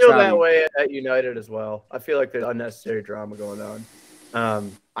hope with Xavi. I feel that way at United as well. I feel like there's unnecessary drama going on.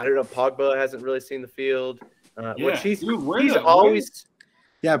 I don't know. Pogba hasn't really seen the field, which he's always.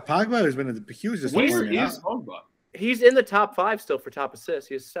 Yeah, Pogba has been a huge disappointment. Where is Pogba? He's in the top 5 still for top assists.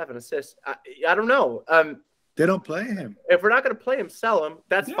 He has 7 assists. I don't know. They don't play him. If we're not going to play him, sell him.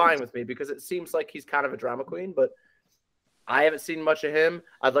 That's fine with me because it seems like he's kind of a drama queen. But I haven't seen much of him.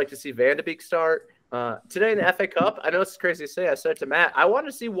 I'd like to see Van de Beek start. Today in the FA Cup, I know it's crazy to say. I said to Matt, I want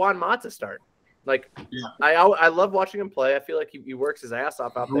to see Juan Mata start. I love watching him play. I feel like he works his ass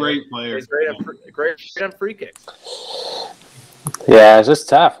off out there. Great player. He's great on free kicks. Yeah, it's just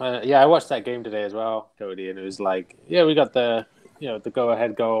tough. I watched that game today as well, Cody, and it was like, we got the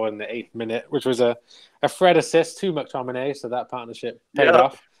go-ahead goal in the 8th minute, which was a Fred assist to McTominay, so that partnership paid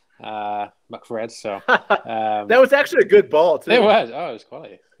off. McFred, so that was actually a good ball too. It was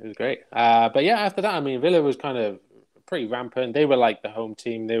quality. It was great. But after that, I mean, Villa was kind of pretty rampant. They were like the home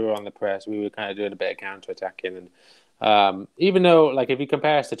team. They were on the press. We were kind of doing a bit of counter-attacking. And even though, like, if you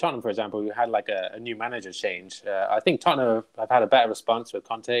compare us to Tottenham, for example, we had like a new manager change. I think Tottenham have had a better response with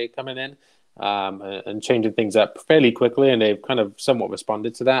Conte coming in and changing things up fairly quickly, and they've kind of somewhat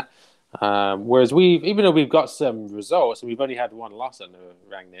responded to that. Whereas even though we've got some results and we've only had one loss under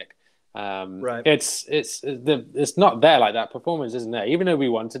Rangnick, right? It's not there. Like, that performance isn't there. Even though we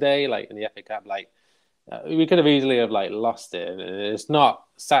won today, like in the FA Cup, like we could have easily have like lost it, and it's not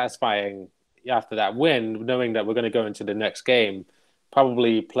satisfying after that win, knowing that we're going to go into the next game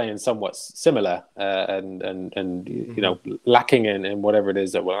probably playing somewhat similar and lacking in whatever it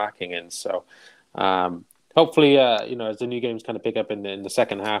is that we're lacking in. So hopefully, as the new games kind of pick up in the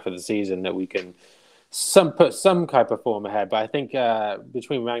second half of the season, that we can put some type of form ahead. But I think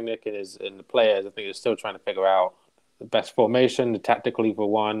between Rangnick and the players, I think they're still trying to figure out the best formation, the tactically for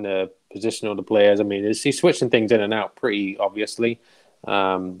one, the positional the players. I mean, he's switching things in and out pretty obviously.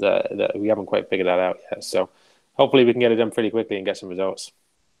 That we haven't quite figured that out yet. So hopefully we can get it done pretty quickly and get some results.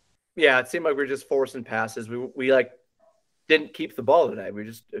 Yeah, it seemed like we were just forcing passes. We like didn't keep the ball today. We were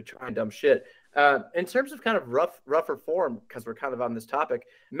just trying dumb shit. In terms of kind of rougher form, because we're kind of on this topic,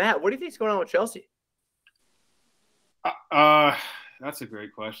 Matt, what do you think's going on with Chelsea? That's a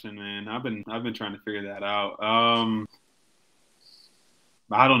great question, man. I've been trying to figure that out.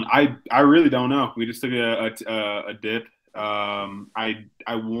 I really don't know. We just took a dip. I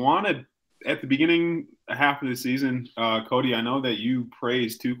wanted at the beginning half of the season, Cody, I know that you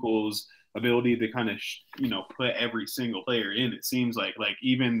praised Tuchel's ability to kind of put every single player in. It seems like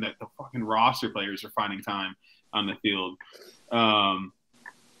even that the fucking roster players are finding time on the field.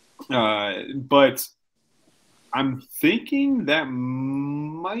 But I'm thinking that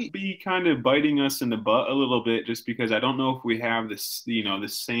might be kind of biting us in the butt a little bit, just because I don't know if we have this, the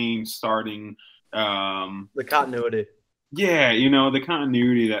same starting, the continuity. Yeah, the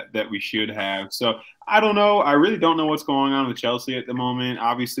continuity that we should have. So I don't know. I really don't know what's going on with Chelsea at the moment.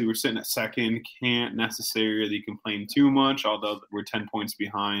 Obviously, we're sitting at second. Can't necessarily complain too much, although we're 10 points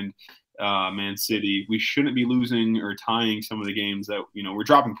behind Man City. We shouldn't be losing or tying some of the games that, we're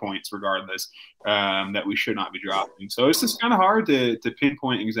dropping points regardless, that we should not be dropping. So it's just kind of hard to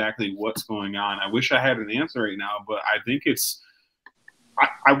pinpoint exactly what's going on. I wish I had an answer right now, but I think it's –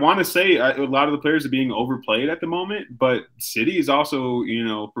 I want to say a lot of the players are being overplayed at the moment, but City is also,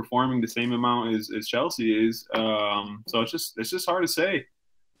 performing the same amount as Chelsea is. So it's just hard to say.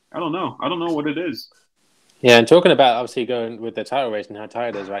 I don't know. I don't know what it is. Yeah, and talking about obviously going with the title race and how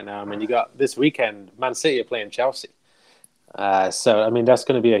tired it is right now. I mean, you got this weekend, Man City are playing Chelsea. So, I mean, that's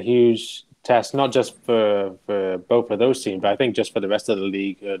going to be a huge test, not just for both of those teams, but I think just for the rest of the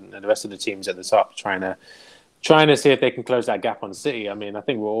league and the rest of the teams at the top trying to see if they can close that gap on City. I mean, I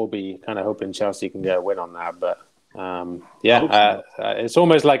think we'll all be kind of hoping Chelsea can get a win on that. But, it's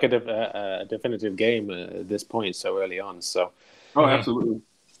almost like a definitive game at this point so early on. So, absolutely.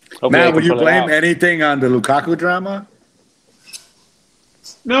 Matt, would you blame anything on the Lukaku drama?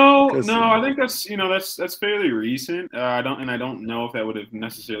 No. I think that's fairly recent. I don't know if that would have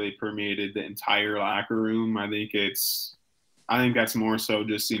necessarily permeated the entire locker room. I think that's more so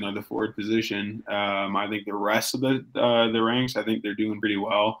just the forward position. I think the rest of the ranks, I think they're doing pretty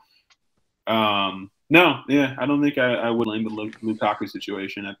well. I don't think I would blame the Lukaku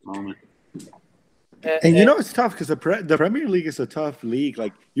situation at the moment. And it's tough because the Premier League is a tough league.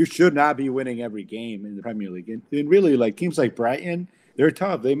 Like, you should not be winning every game in the Premier League. And really, like, teams like Brighton, they're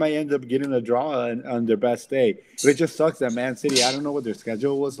tough. They might end up getting a draw on their best day. But it just sucks that Man City, I don't know what their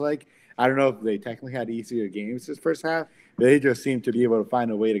schedule was like. I don't know if they technically had easier games this first half, they just seem to be able to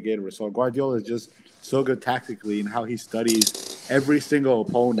find a way to get a result. Guardiola is just so good tactically in how he studies every single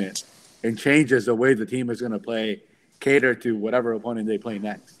opponent and changes the way the team is going to play, cater to whatever opponent they play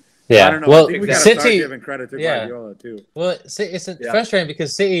next. Yeah, so I don't know. well, I think we got to start giving credit to Guardiola too. Well, it's frustrating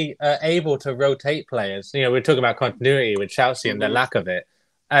because City are able to rotate players. You know, we're talking about continuity with Chelsea and the lack of it.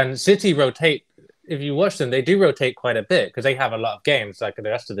 And City rotate. If you watch them, they do rotate quite a bit because they have a lot of games like the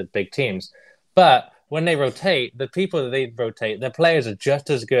rest of the big teams. But when they rotate, the people that they rotate, the players are just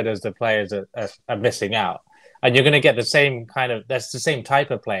as good as the players that are missing out. And you're going to get the same that's the same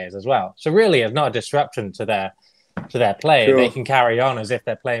type of players as well. So really, it's not a disruption to their play. True. They can carry on as if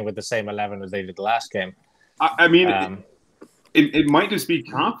they're playing with the same 11 as they did the last game. I mean, it might just be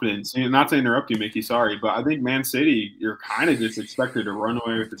confidence. Not to interrupt you, Mickey, sorry, but I think Man City, you're kind of just expected to run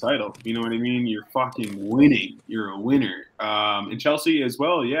away with the title. You know what I mean? You're fucking winning. You're a winner. And Chelsea as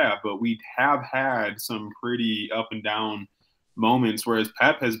well, yeah, but we have had some pretty up and down moments, whereas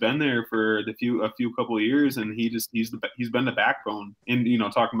Pep has been there for a few couple of years, and he's been the backbone. And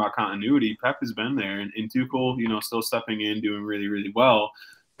talking about continuity, Pep has been there, and Tuchel, still stepping in, doing really, really well.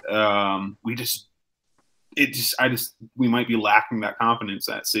 We might be lacking that confidence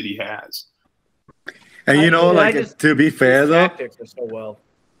that City has. And to be fair though, tactics are so well.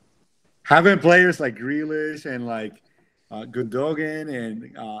 Having players like Grealish and like Gundogan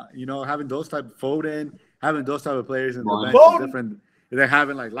and having those type of Foden, having those type of players in the bench is different. They're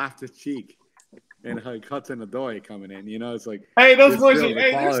having like Loftus-Cheek and Hudson-Odoi coming in. It's like, hey, those boys are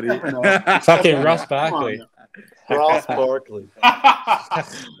quality. Fucking Ross Barkley. Ross Barkley.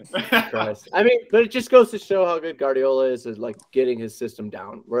 Christ. I mean, but it just goes to show how good Guardiola is like getting his system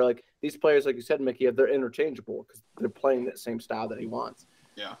down. Where like these players, like you said, Mickey, they're interchangeable because they're playing that same style that he wants.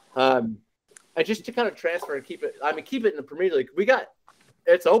 Yeah. And just to kind of transfer and keep it in the Premier League.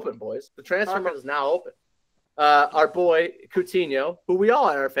 It's open, boys. The transfer window is now open. Our boy Coutinho, who we all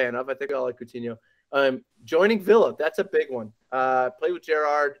are a fan of, I think we all like Coutinho, joining Villa. That's a big one. Play with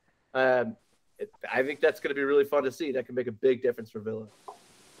Gerrard. I think that's going to be really fun to see. That can make a big difference for Villa.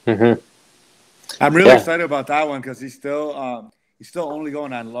 Mm-hmm. I'm really excited about that one because he's still only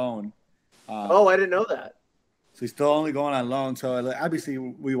going on loan. I didn't know that. So he's still only going on loan. So obviously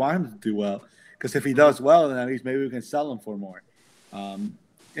we want him to do well because if he does well, then at least maybe we can sell him for more.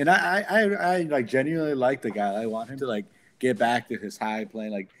 And I like genuinely like the guy. I want him to like get back to his high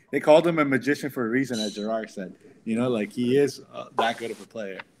playing. Like they called him a magician for a reason, as Gerrard said. Like he is that good of a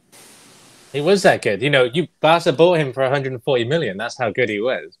player. He was that good. Barca bought him for 140 million. That's how good he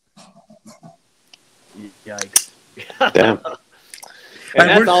was. Yikes! Damn.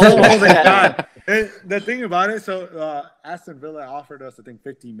 And we're still holding on. The thing about it, so Aston Villa offered us, I think,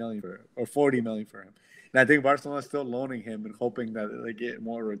 50 million or 40 million for him. And I think Barcelona's still loaning him and hoping that they get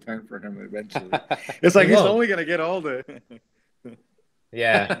more return for him eventually. It's like he's only going to get older.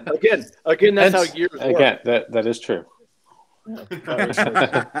 Yeah. Again, that's how years work. Again, that is true.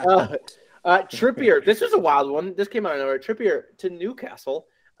 Trippier, this is a wild one. This came out of nowhere. Trippier to Newcastle,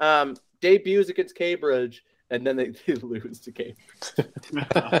 debuts against Cambridge, and then they lose to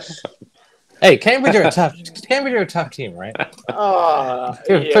Cambridge. Hey, Cambridge are a tough team, right?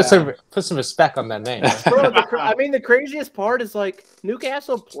 Put some respect on that name. Bro, the craziest part is like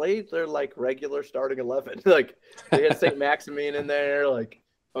Newcastle played their like regular starting 11. Like they had St. Maximin in there, like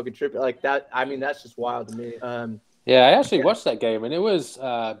fucking Trippier, like that. I mean, that's just wild to me. Yeah, I actually watched that game, and it was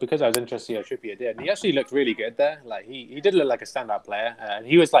because I was interested in how Trippier did. And he actually looked really good there. Like he did look like a standout player, and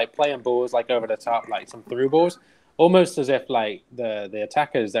he was like playing balls like over the top, like some through balls, almost as if like the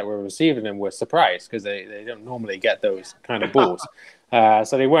attackers that were receiving them were surprised because they don't normally get those kind of balls.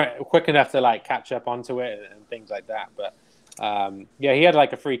 So they weren't quick enough to like catch up onto it and things like that. But he had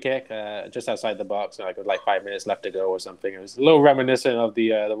like a free kick just outside the box, like with like 5 minutes left to go or something. It was a little reminiscent of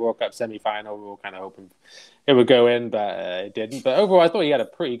the World Cup semi-final. We were kind of hoping it would go in, but it didn't. But overall, I thought he had a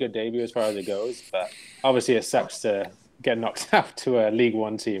pretty good debut as far as it goes. But obviously, it sucks to get knocked out to a League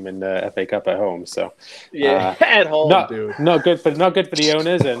One team in the FA Cup at home. So at home, dude, not good for the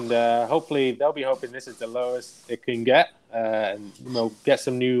owners, and hopefully they'll be hoping this is the lowest it can get, and get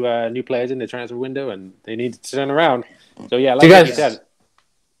some new players in the transfer window, and they need to turn around. So like Mickey said,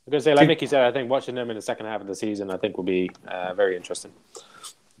 I'm gonna say like Mickey said, I think watching them in the second half of the season, I think will be very interesting.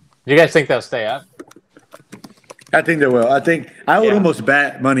 Do you guys think they'll stay up? I think they will. I think I would almost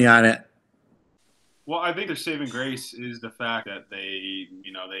bet money on it. Well, I think their saving grace is the fact that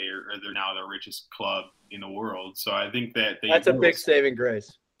they're now the richest club in the world. So I think that's a big saving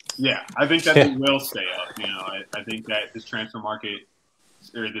grace. Yeah, I think that they will stay up. I think that this transfer market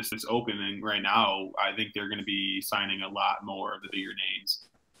or this opening right now, I think they're going to be signing a lot more of the bigger names.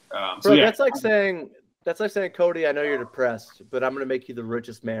 That's like saying That's like saying, Cody, I know you're depressed, but I'm going to make you the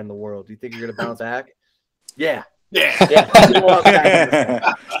richest man in the world. Do you think you're going to bounce back? Yeah. Yeah.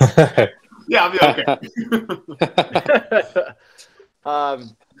 Yeah, I'll be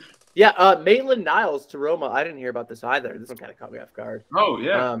okay. Maitland Niles to Roma. I didn't hear about this either. This one kind of caught me off guard. Oh,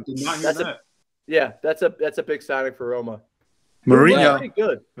 yeah. Did not hear that. That's a big signing for Roma. Mourinho, pretty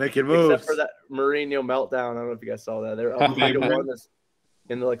good. Making moves. Except for that Mourinho meltdown. I don't know if you guys saw that. They're up 3-1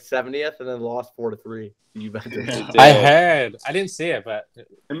 in the 70th and then lost 4-3. I heard. I didn't see it, but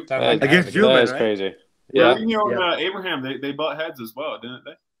against Juve, that is right? crazy. Yeah. Mourinho and Abraham, they butt heads as well, didn't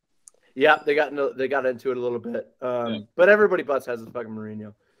they? Yeah, they got into it a little bit. But everybody butts heads with fucking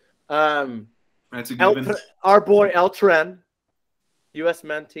Mourinho. That's a given. Our boy El Tren, U.S.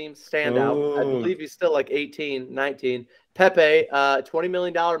 men team standout. I believe he's still like 18, 19. Pepe, $20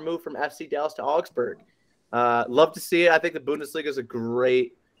 million move from FC Dallas to Augsburg. Love to see it. I think the Bundesliga is a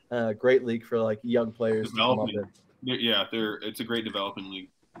great league for like young players. It's a great developing league.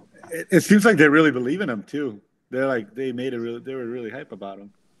 It seems like they really believe in him too. They were really hype about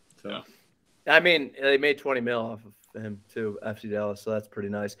him. So, yeah. I mean, they made 20 mil off of him too, FC Dallas. So that's pretty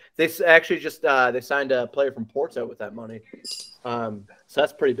nice. They actually just they signed a player from Porto with that money. So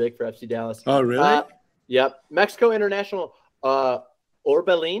that's pretty big for FC Dallas. Oh, really? Yep. Mexico International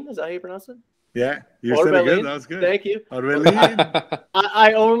Orbelin. Is that how you pronounce it? Yeah, you said it good. That was good. Thank you. Orbelin.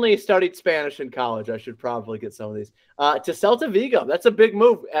 I only studied Spanish in college. I should probably get some of these. To Celta Vigo. That's a big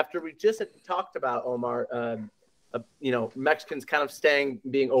move after we just had talked about, Omar. Mexicans kind of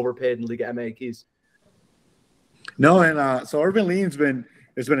being overpaid in Liga MX. No, and so Orbelin has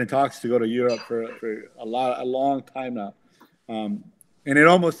been in talks to go to Europe for a long time now. And it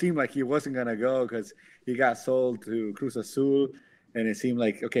almost seemed like he wasn't going to go because he got sold to Cruz Azul, and it seemed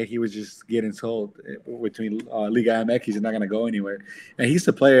like, okay, he was just getting sold between Liga MX. He's not going to go anywhere. And he's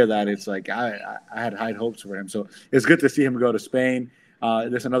the player that it's like I had high hopes for him. So it's good to see him go to Spain.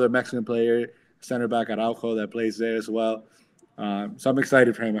 There's another Mexican player, center back Araujo, that plays there as well. So I'm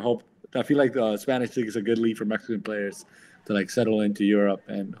excited for him. I feel like the Spanish league is a good league for Mexican players to like settle into Europe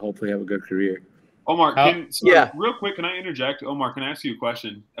and hopefully have a good career. Omar, real quick, can I interject? Omar, can I ask you a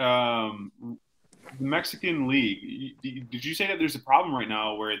question? The Mexican league, did you say that there's a problem right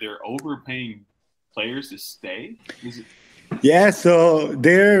now where they're overpaying players to stay? Yeah, so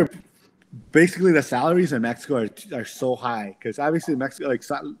they're basically the salaries in Mexico are so high because obviously Mexico, like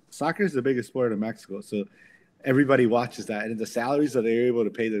soccer is the biggest sport in Mexico, so everybody watches that, and the salaries that they're able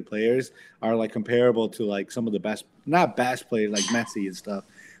to pay their players are like comparable to like some of the best, not best players like Messi and stuff,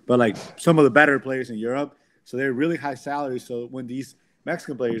 but like some of the better players in Europe. So they're really high salaries. So when these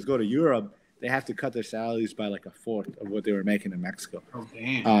Mexican players go to Europe, they have to cut their salaries by like a fourth of what they were making in Mexico. Oh,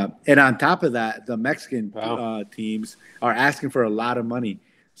 damn. And on top of that, the Mexican teams are asking for a lot of money.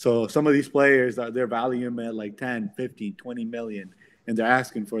 So some of these players, they're valuing them at like 10, 15, 20 million. And they're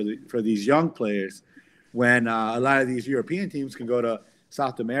asking for these young players when a lot of these European teams can go to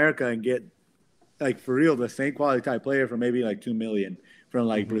South America and get, like, for real, the same quality type player for maybe like 2 million from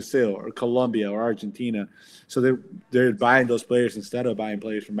like Brazil or Colombia or Argentina. So they're buying those players instead of buying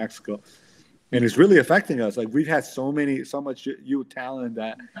players from Mexico. And it's really affecting us. Like, we've had so much youth talent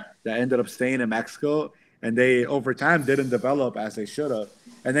that ended up staying in Mexico, and they over time didn't develop as they should have.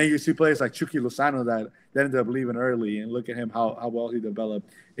 And then you see players like Chucky Lozano that ended up leaving early, and look at him how well he developed.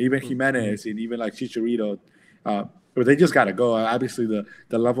 Even Jimenez and even like Chicharito, but they just got to go. Obviously, the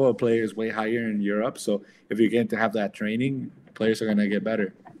level of play is way higher in Europe. So if you get to have that training, players are going to get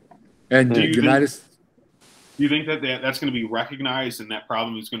better. And do you think that that's going to be recognized and that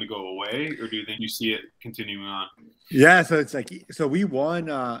problem is going to go away, or do you think you see it continuing on? Yeah, so it's like, so we won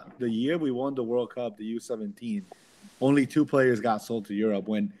the year we won the World Cup, the U17. Only 2 players got sold to Europe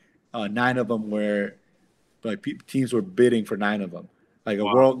when 9 of them were, like, teams were bidding for 9 of them. Like a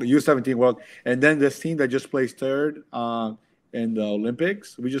the U17 World. And then this team that just placed third in the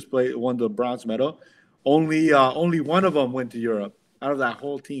Olympics, we just won the bronze medal. Only one of them went to Europe out of that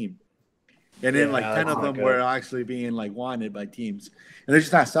whole team. And then, 10 of them were actually being, like, wanted by teams. And they're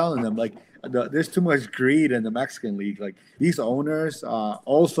just not selling them. Like, there's too much greed in the Mexican league. Like, these owners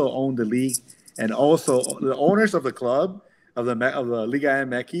also own the league. And also, the owners of the club, of the Liga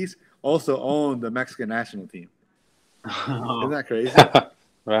MX, also own the Mexican national team. Isn't that crazy?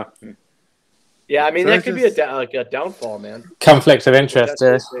 Wow. Yeah, I mean, that could be a downfall, man. Conflict of interest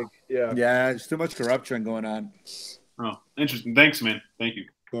there. Yeah. Yeah, there's too much corruption going on. Oh, interesting. Thanks, man. Thank you.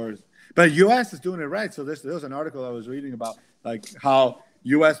 Of course. But U.S. is doing it right. So there was an article I was reading about, like, how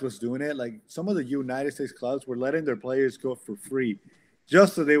U.S. was doing it. Like, some of the United States clubs were letting their players go for free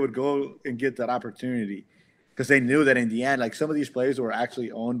just so they would go and get that opportunity, because they knew that in the end, like, some of these players were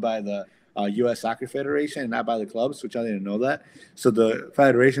actually owned by the U.S. Soccer Federation and not by the clubs, which I didn't know that. So the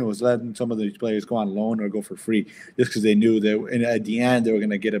federation was letting some of these players go on loan or go for free just because they knew that at the end they were going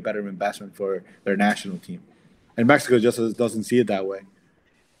to get a better investment for their national team. And Mexico just doesn't see it that way.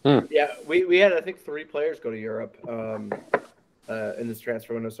 Yeah, we had, I think, 3 players go to Europe in this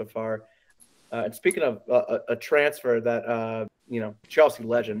transfer window so far. And speaking of a transfer that, Chelsea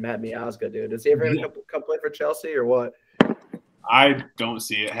legend, Matt Miazga, dude. Is he ever going to come play for Chelsea or what? I don't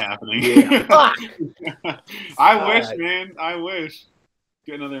see it happening. Yeah. I wish, man. I wish.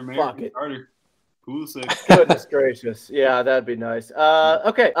 Get another American it. starter. Pulisic. Goodness gracious. Yeah, that'd be nice.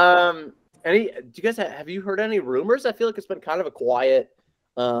 Okay. Do you guys have you heard any rumors? I feel like it's been kind of a quiet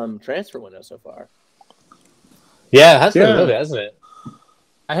transfer window so far. Yeah, it has been a little bit, hasn't it?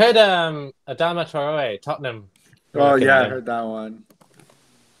 I heard Adama Traore, Tottenham. Oh, yeah, I heard that one.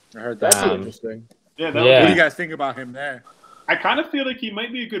 That's interesting. Yeah, What do you guys think about him there? I kind of feel like he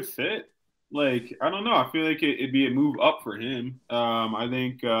might be a good fit. Like, I don't know. I feel like it'd be a move up for him. I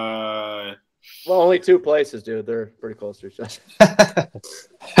think. Well, only 2 places, dude. They're pretty close to each other.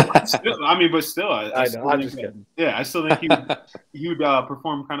 Still, I mean, but still, I know. I'm just kidding. Yeah, I still think he would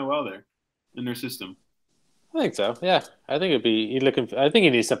perform kind of well there in their system. I think so. Yeah, I think it'd be. I think he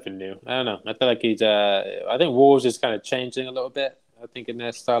needs something new. I don't know. I feel like he's. I think Wolves is kind of changing a little bit. I think in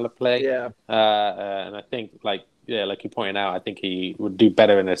their style of play. Yeah. And I think like you pointed out, I think he would do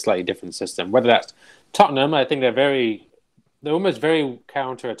better in a slightly different system. Whether that's Tottenham, I think they're almost very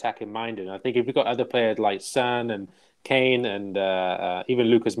counter-attacking minded. I think if you've got other players like Son and Kane and even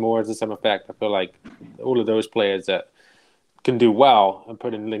Lucas Moura to some effect, I feel like all of those players that can do well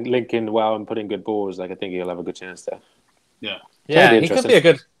and link in well and put in good balls, like I think he'll have a good chance there. Yeah. Yeah, he could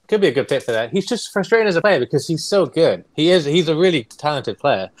be a good fit for that. He's just frustrating as a player because he's so good. He's a really talented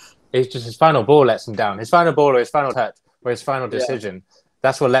player. It's just his final ball lets him down. His final ball or his final touch or his final decision,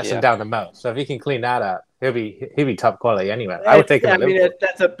 that's what lets him down the most. So if he can clean that up, he'll be top quality anyway. I would take him. I mean,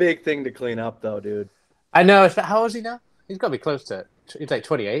 that's a big thing to clean up, though, dude. I know. How old is he now? He's got to be close to it. He's like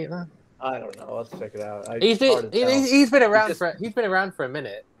 28 now. I don't know. Let's check it out. He's been around for a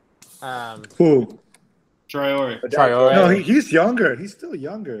minute. Who? Traore. No, he's younger. He's still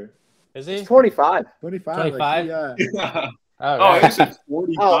younger. Is he? He's 25. 25. 25? Yeah. Oh, he said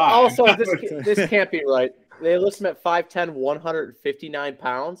 45. Also, this can't be right. They list him at 5'10", 159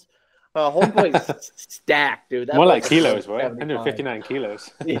 pounds. Homeboy's stacked, dude. More like kilos, right? 159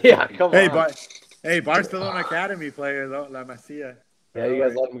 kilos. Yeah, come on. Hey, Barcelona Academy player, though, La Masia. Yeah, you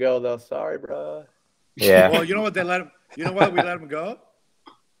guys let him go, though. Sorry, bro. Yeah. Well, you know what? You know why we let him go?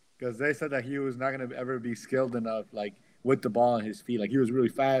 Because they said that he was not going to ever be skilled enough, like, with the ball on his feet. Like, he was really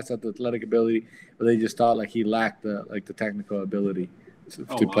fast at the athletic ability, but they just thought, like, he lacked the technical ability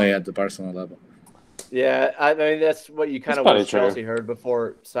to play at the Barcelona level. Yeah, I mean, that's what you kind of wish Chelsea heard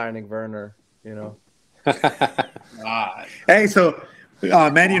before signing Werner, you know. Hey, so,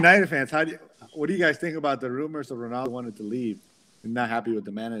 Man United fans, what do you guys think about the rumors of Ronaldo wanted to leave and not happy with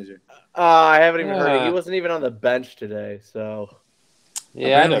the manager? I haven't even heard it. He wasn't even on the bench today, so.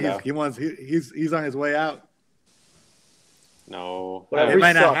 Yeah, I don't know. He's on his way out. No. It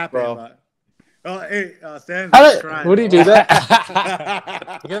might not happen, bro. But hey, Stan's crying. Would he do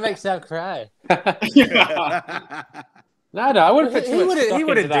that? You're gonna make Sam cry. No, I wouldn't put too much stock he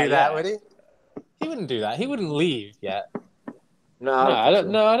wouldn't into do that, would he? He wouldn't do that. He wouldn't leave yet. I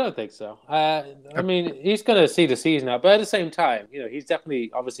don't think so. I mean, he's going to see the season out, but at the same time, he's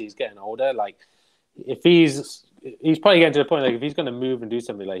obviously he's getting older. Like, if he's probably getting to the point, like, if he's going to move and do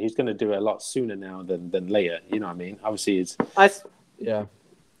something, like, he's going to do it a lot sooner now than later. You know what I mean? Obviously,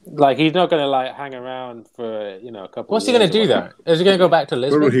 like, he's not going to, like, hang around for a couple. What's he going to do though? Is he going to go back to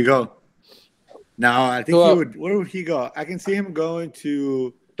Lisbon? Where would he go? No, I think he would. Where would he go? I can see him going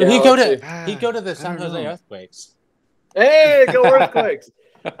to. He'd go to the San Jose Earthquakes. Hey, go Earthquakes!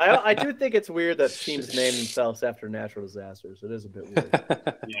 I do think it's weird that teams name themselves after natural disasters. It is a bit weird.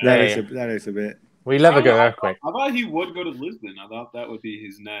 That is a bit. We love a good earthquake. I thought he would go to Lisbon. I thought that would be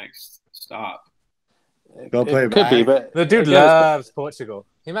his next stop. Go play could be, but the dude loves Portugal.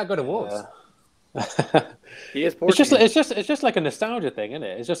 He might go to Wolves. He is Portuguese. It's just like a nostalgia thing, isn't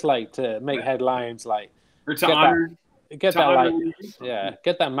it? It's just like to make headlines, like or to honor. Get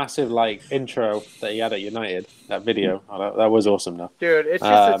that massive like intro that he had at United. That video, that was awesome. Though, dude, it's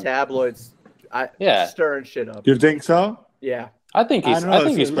just the tabloids. Stirring shit up. You think so? Yeah, I think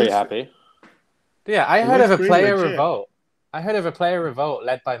he's pretty happy. Yeah, I heard of a player revolt. I heard of a player revolt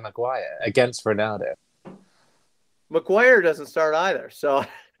led by Maguire against Ronaldo. Maguire doesn't start either, so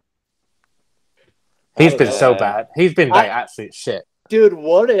he's been so bad. He's been like absolute shit. Dude,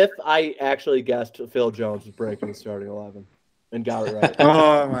 what if I actually guessed Phil Jones was breaking the starting 11? and got it right.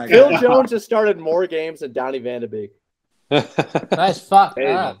 Oh my Phil god. Jones has started more games than Donnie Van de Beek. Nice fuck.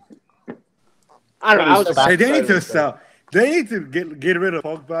 Hey, Ah. I don't know. I was Hey, they need excited to with that. sell. They need to get rid of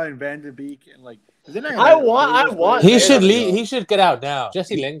Pogba and Van de Beek and like. They're not I gonna want- He Van should de Beek. leave. He should get out now.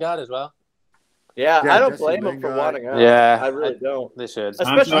 Jesse Lingard as well. Yeah, Yeah, I don't Jesse blame him for Lingard. wanting out. Yeah, I really don't. They should.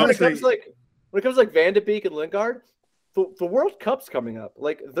 Especially Honestly- when it comes like Van de Beek and Lingard, the World Cup's coming up.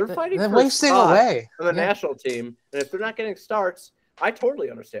 Like they're fighting They're for a wasting spot away. on the Yeah. national team, and if they're not getting starts, I totally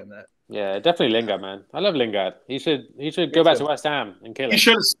understand that. Yeah, definitely Lingard, man. I love Lingard. He should go Me back too. to West Ham and kill He it.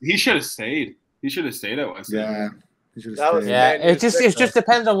 should have stayed. He should have stayed at West Ham. Yeah. He should That have was- stayed. Yeah, Man, he it was sick, just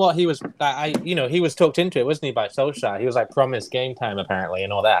depends on what he was. He was talked into it, wasn't he, by Solskjaer? He was like promised game time apparently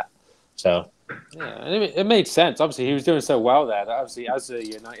and all that. So Yeah, and it made sense. Obviously, he was doing so well there. That obviously, as a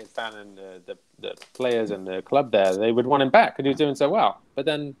United fan and the players and the club there, they would want him back because he was doing so well. But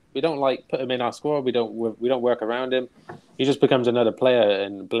then we don't put him in our squad. We don't work around him. He just becomes another player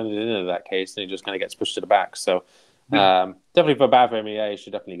and blended into that case, and he just kind of gets pushed to the back. So definitely feel bad for him. Yeah, he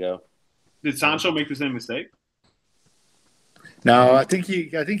should definitely go. Did Sancho make the same mistake? No, I think he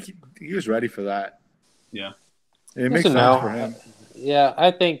was ready for that. Yeah. It makes Listen, sense now, for him. Yeah,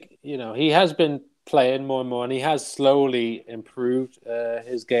 I think he has been playing more and more, and he has slowly improved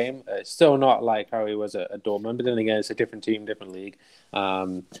his game. It's still not like how he was at Dortmund, but then again, it's a different team, different league.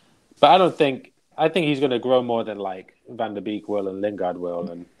 But I think he's going to grow more than like Van der Beek will and Lingard will,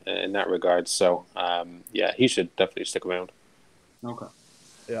 and in that regard. So yeah, he should definitely stick around. Okay.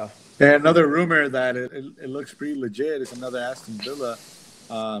 Yeah. And another rumor that it looks pretty legit is another Aston Villa.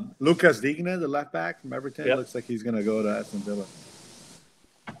 Lucas Digne, the left back from Everton, looks like he's going to go to Aston Villa.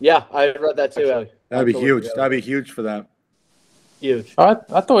 Yeah, I read that too. That'd be Absolutely, huge. yeah. That'd be huge for them. Huge. I thought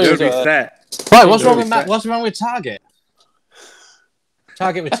It he would was be set. Right, what's wrong with Set. What's wrong with Target?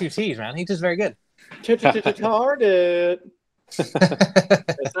 Target with two T's, man. He does very good. Target.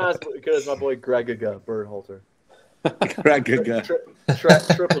 It's not as good as my boy Gregiga Berhalter. Right, good guy.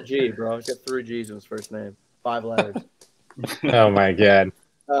 Triple G, bro. He's got 3 G's in his first name. 5 letters. Oh my god.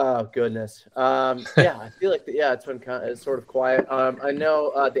 Oh goodness. Yeah, I feel like it's been it's sort of quiet. I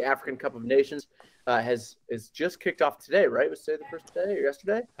know the African Cup of Nations is just kicked off today, right? Was today the first day or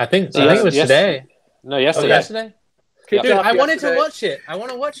yesterday? I think it was today. No, yesterday. Okay. Yesterday? Kicked Dude, off I wanted to yesterday. watch it. I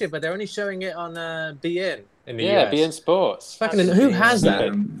want to watch it, but they're only showing it on BN in the Yeah, US. BN Sports. Fucking who has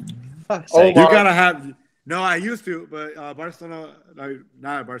that? Fuck's Oh, sake. You gotta have. No, I used to, but Barcelona,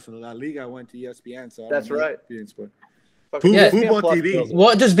 not Barcelona, La Liga went to ESPN, so I That's don't know right. ESPN Sport. Fucking Yeah. ESPN Football Plus TV. kills it.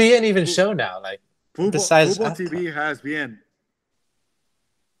 What does BN even show now? Like, Besides- Football TV has BN.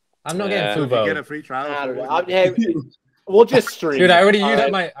 I'm not Yeah. getting So if you get a Fubo. free trial. I don't know. Football Hey, we'll just stream. Dude, I already All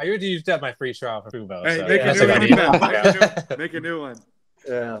used right? I already used up my free trial for Fubo. Hey, so make a that's new like I one. need- Ben. Make a new one.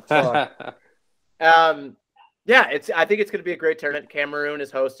 Yeah. Fuck. Yeah, I think it's going to be a great tournament. Cameroon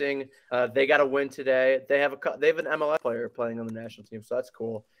is hosting. They got a win today. They have an MLS player playing on the national team, so that's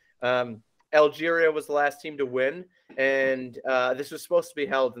cool. Algeria was the last team to win, and this was supposed to be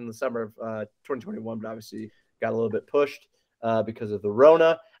held in the summer of 2021, but obviously got a little bit pushed because of the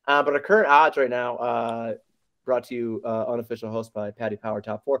Rona. But our current odds right now, brought to you unofficial host by Patty Power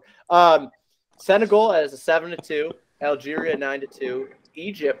Top 4. Senegal as a 7-2, Algeria 9-2,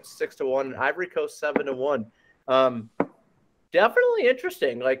 Egypt 6-1, and Ivory Coast 7-1. Definitely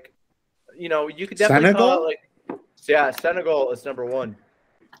interesting. Like, you could definitely call out Senegal is number 1.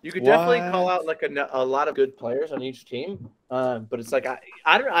 You could definitely call out like a lot of good players on each team. But it's like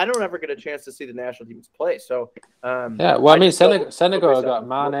I don't ever get a chance to see the national teams play. So Yeah, well, I mean, Senegal got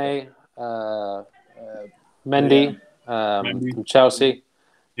Mane, Mendy, from Chelsea.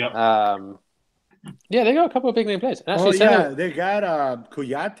 Yep. Yeah, they got a couple of big name players. And Oh actually, yeah, they got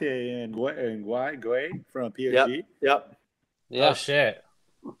Kouyaté and Guay from PSG. Yep. yeah, Oh shit.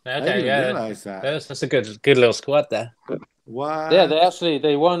 I didn't Okay, even yeah. realize that. That's a good little squad there. What? yeah,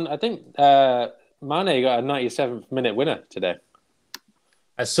 they won. I think Mane got a 97th minute winner today.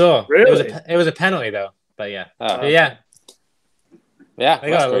 I saw. Really? It was a penalty though. But yeah. Oh. But yeah. Yeah, They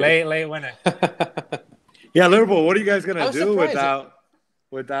got a late winner. Yeah, Liverpool. What are you guys I gonna was do surprised. without?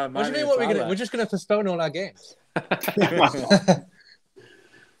 What do you Mane mean? and Salah? We're just gonna postpone all our games.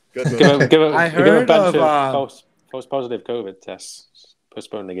 Good move. give him I a heard bunch of, false positive COVID tests.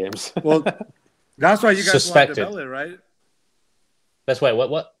 Postpone the games. Well, that's why you guys Suspected. want Dembele, right? That's wait,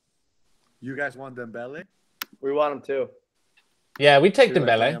 what? You guys want Dembele? We want them too. Yeah, we take Should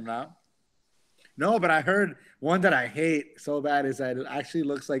I play Dembele. him now? No, but I heard one that I hate so bad is that it actually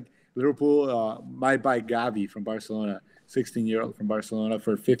looks like Liverpool might buy Gavi from Barcelona, 16-year-old from Barcelona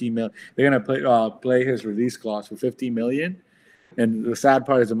for 50 million. They're gonna play his release clause for 50 million, And the sad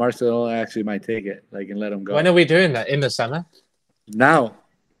part is that Marcelo actually might take it, and let him go. When are we doing that? In the summer? Now,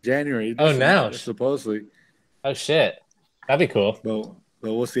 January. Oh, now supposedly. Oh shit, that'd be cool. But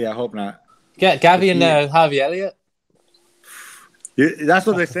we'll see. I hope not. Get Gavi and Harvey Elliott. That's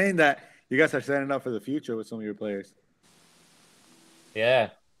what they're saying, that you guys are setting up for the future with some of your players. Yeah,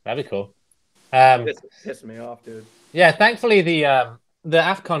 that'd be cool. Piss me off, dude. Yeah, thankfully the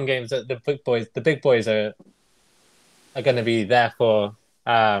AFCON games, the big boys are going to be there for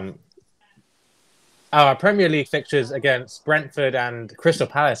our Premier League fixtures against Brentford and Crystal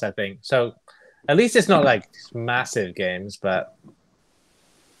Palace, I think. So at least it's not like massive games, but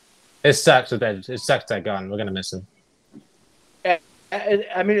it sucks they're gone. We're gonna miss them.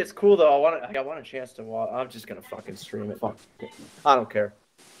 I mean, it's cool though. I want a chance to watch. I'm just gonna fucking stream it. Fuck it. I don't care.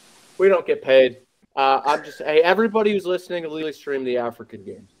 We don't get paid. Hey, everybody who's listening, legally stream the African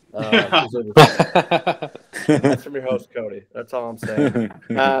game. That's from your host, Cody. That's all I'm saying.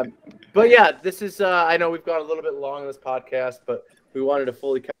 But yeah, this is. I know we've gone a little bit long on this podcast, but we wanted to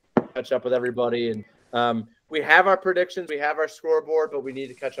fully catch up with everybody, and we have our predictions, we have our scoreboard, but we need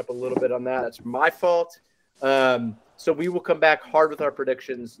to catch up a little bid on that. That's my fault. So we will come back hard with our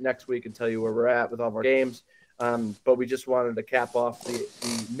predictions next week and tell you where we're at with all of our games. But we just wanted to cap off the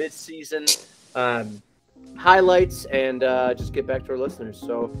mid-season highlights and just get back to our listeners.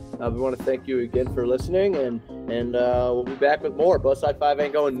 So we want to thank you again for listening, and we'll be back with more. Bus Side 5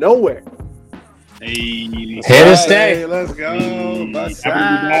 ain't going nowhere. Hey, here to stay. Hey, let's go. Happy to be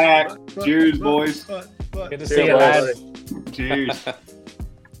back. Cheers, boys. Good to see you, lads. Cheers.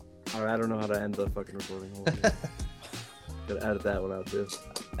 All right, I don't know how to end the fucking recording. Gotta edit that one out too.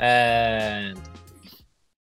 And